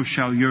 So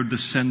shall your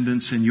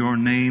descendants and your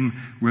name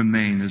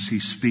remain," as he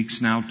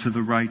speaks now to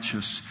the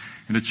righteous.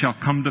 "And it shall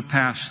come to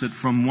pass that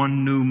from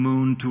one new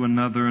moon to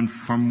another, and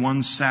from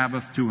one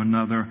Sabbath to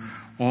another,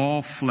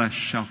 all flesh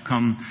shall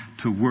come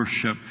to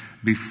worship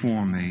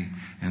before me."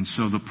 And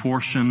so the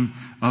portion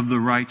of the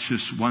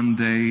righteous one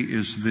day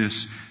is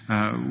this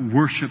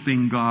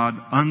worshiping God,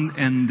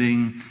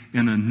 unending,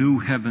 in a new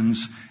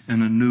heavens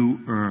and a new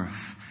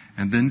earth.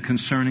 And then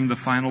concerning the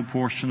final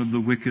portion of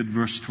the wicked,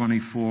 verse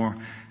 24,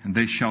 "And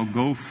they shall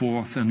go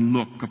forth and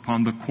look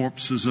upon the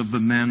corpses of the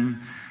men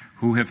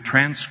who have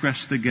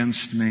transgressed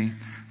against me,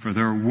 for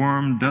their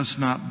worm does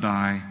not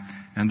die,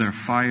 and their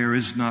fire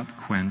is not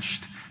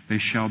quenched. They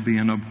shall be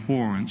an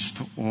abhorrence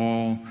to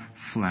all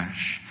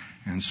flesh."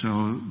 And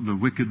so the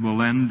wicked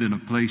will end in a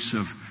place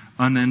of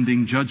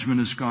unending judgment,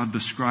 as God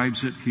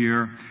describes it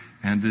here.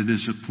 And it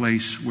is a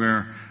place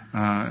where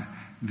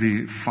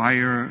the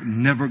fire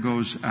never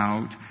goes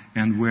out,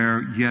 and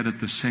where yet at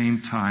the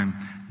same time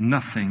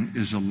nothing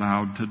is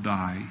allowed to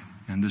die.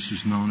 And this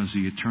is known as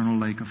the eternal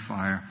lake of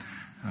fire,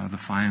 the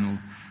final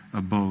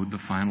abode, the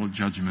final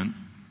judgment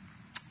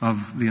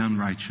of the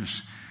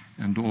unrighteous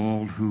and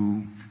all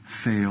who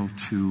fail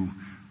to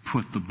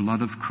put the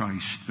blood of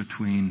Christ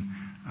between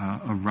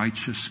a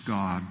righteous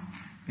God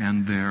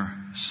and their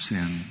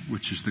sin,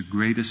 which is the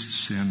greatest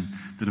sin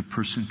that a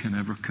person can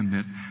ever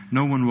commit.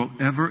 No one will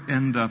ever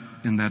end up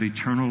in that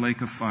eternal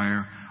lake of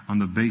fire on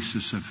the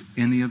basis of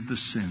any of the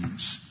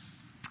sins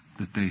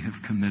that they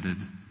have committed.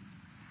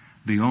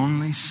 The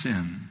only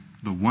sin,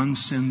 the one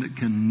sin that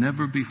can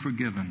never be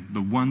forgiven,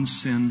 the one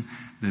sin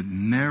that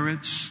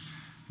merits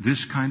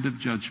this kind of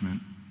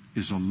judgment,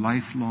 is a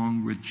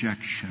lifelong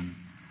rejection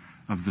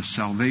of the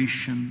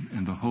salvation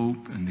and the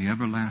hope and the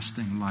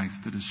everlasting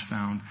life that is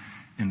found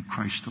in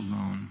Christ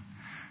alone.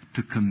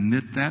 To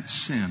commit that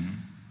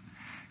sin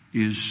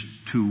is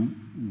to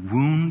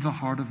wound the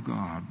heart of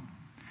God,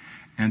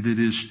 and it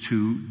is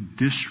to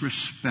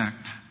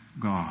disrespect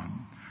God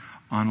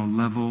on a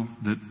level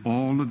that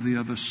all of the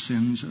other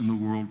sins in the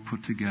world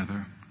put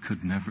together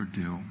could never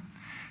do.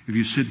 If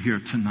you sit here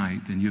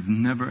tonight and you've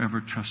never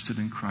ever trusted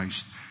in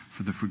Christ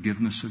for the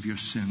forgiveness of your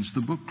sins,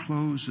 the book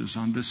closes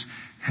on this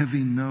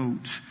heavy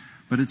note,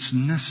 but it's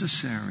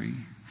necessary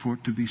for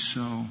it to be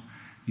so.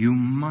 You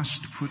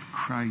must put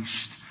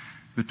Christ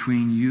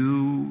between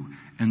you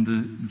and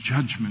the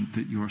judgment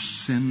that your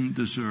sin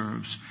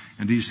deserves.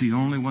 And He's the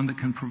only one that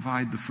can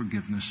provide the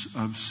forgiveness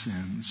of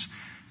sins.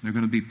 There are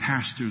going to be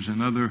pastors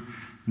and other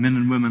men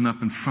and women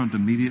up in front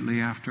immediately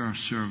after our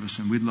service,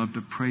 and we'd love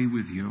to pray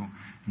with you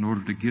in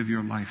order to give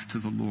your life to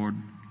the Lord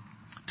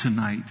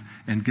tonight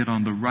and get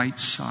on the right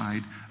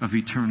side of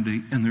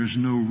eternity. And there's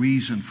no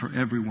reason for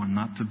everyone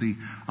not to be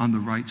on the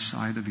right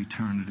side of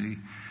eternity.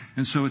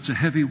 And so it's a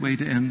heavy way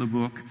to end the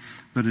book,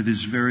 but it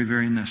is very,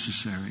 very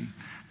necessary.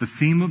 The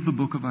theme of the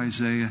book of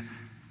Isaiah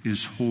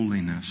is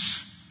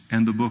holiness.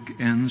 And the book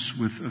ends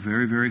with a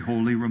very, very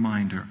holy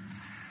reminder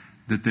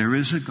that there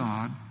is a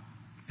God,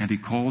 and He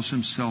calls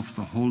Himself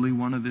the Holy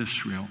One of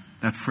Israel.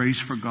 That phrase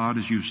for God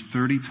is used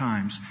 30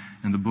 times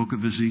in the book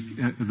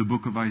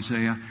of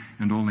Isaiah,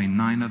 and only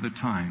 9 other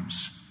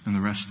times in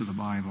the rest of the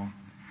Bible.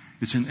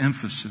 It's an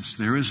emphasis.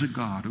 There is a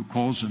God who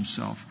calls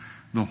Himself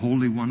the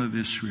Holy One of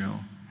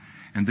Israel,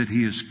 and that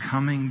He is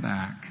coming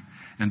back,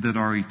 and that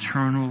our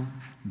eternal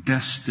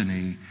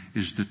destiny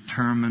is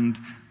determined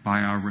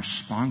by our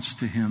response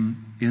to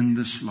Him in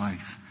this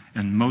life,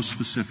 and most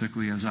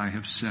specifically, as I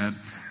have said,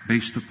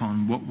 based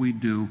upon what we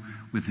do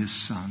with His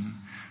Son.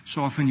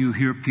 So often you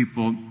hear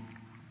people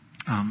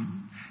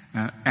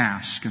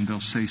ask, and they'll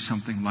say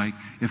something like,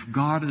 if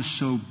God is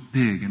so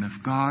big, and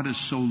if God is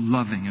so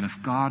loving, and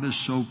if God is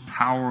so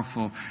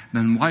powerful,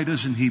 then why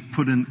doesn't He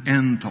put an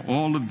end to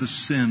all of the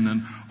sin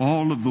and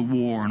all of the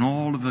war and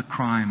all of the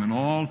crime and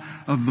all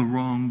of the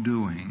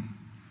wrongdoing?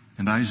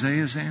 And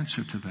Isaiah's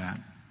answer to that,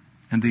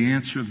 and the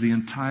answer of the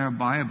entire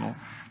Bible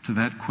to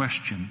that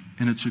question,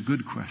 and it's a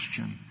good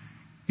question,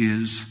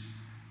 is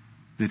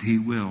that He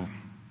will.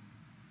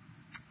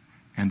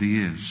 And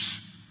He is.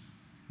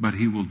 But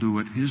He will do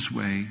it His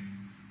way,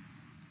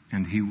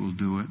 and He will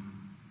do it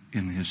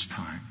in His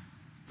time.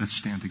 Let's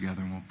stand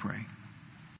together and we'll pray.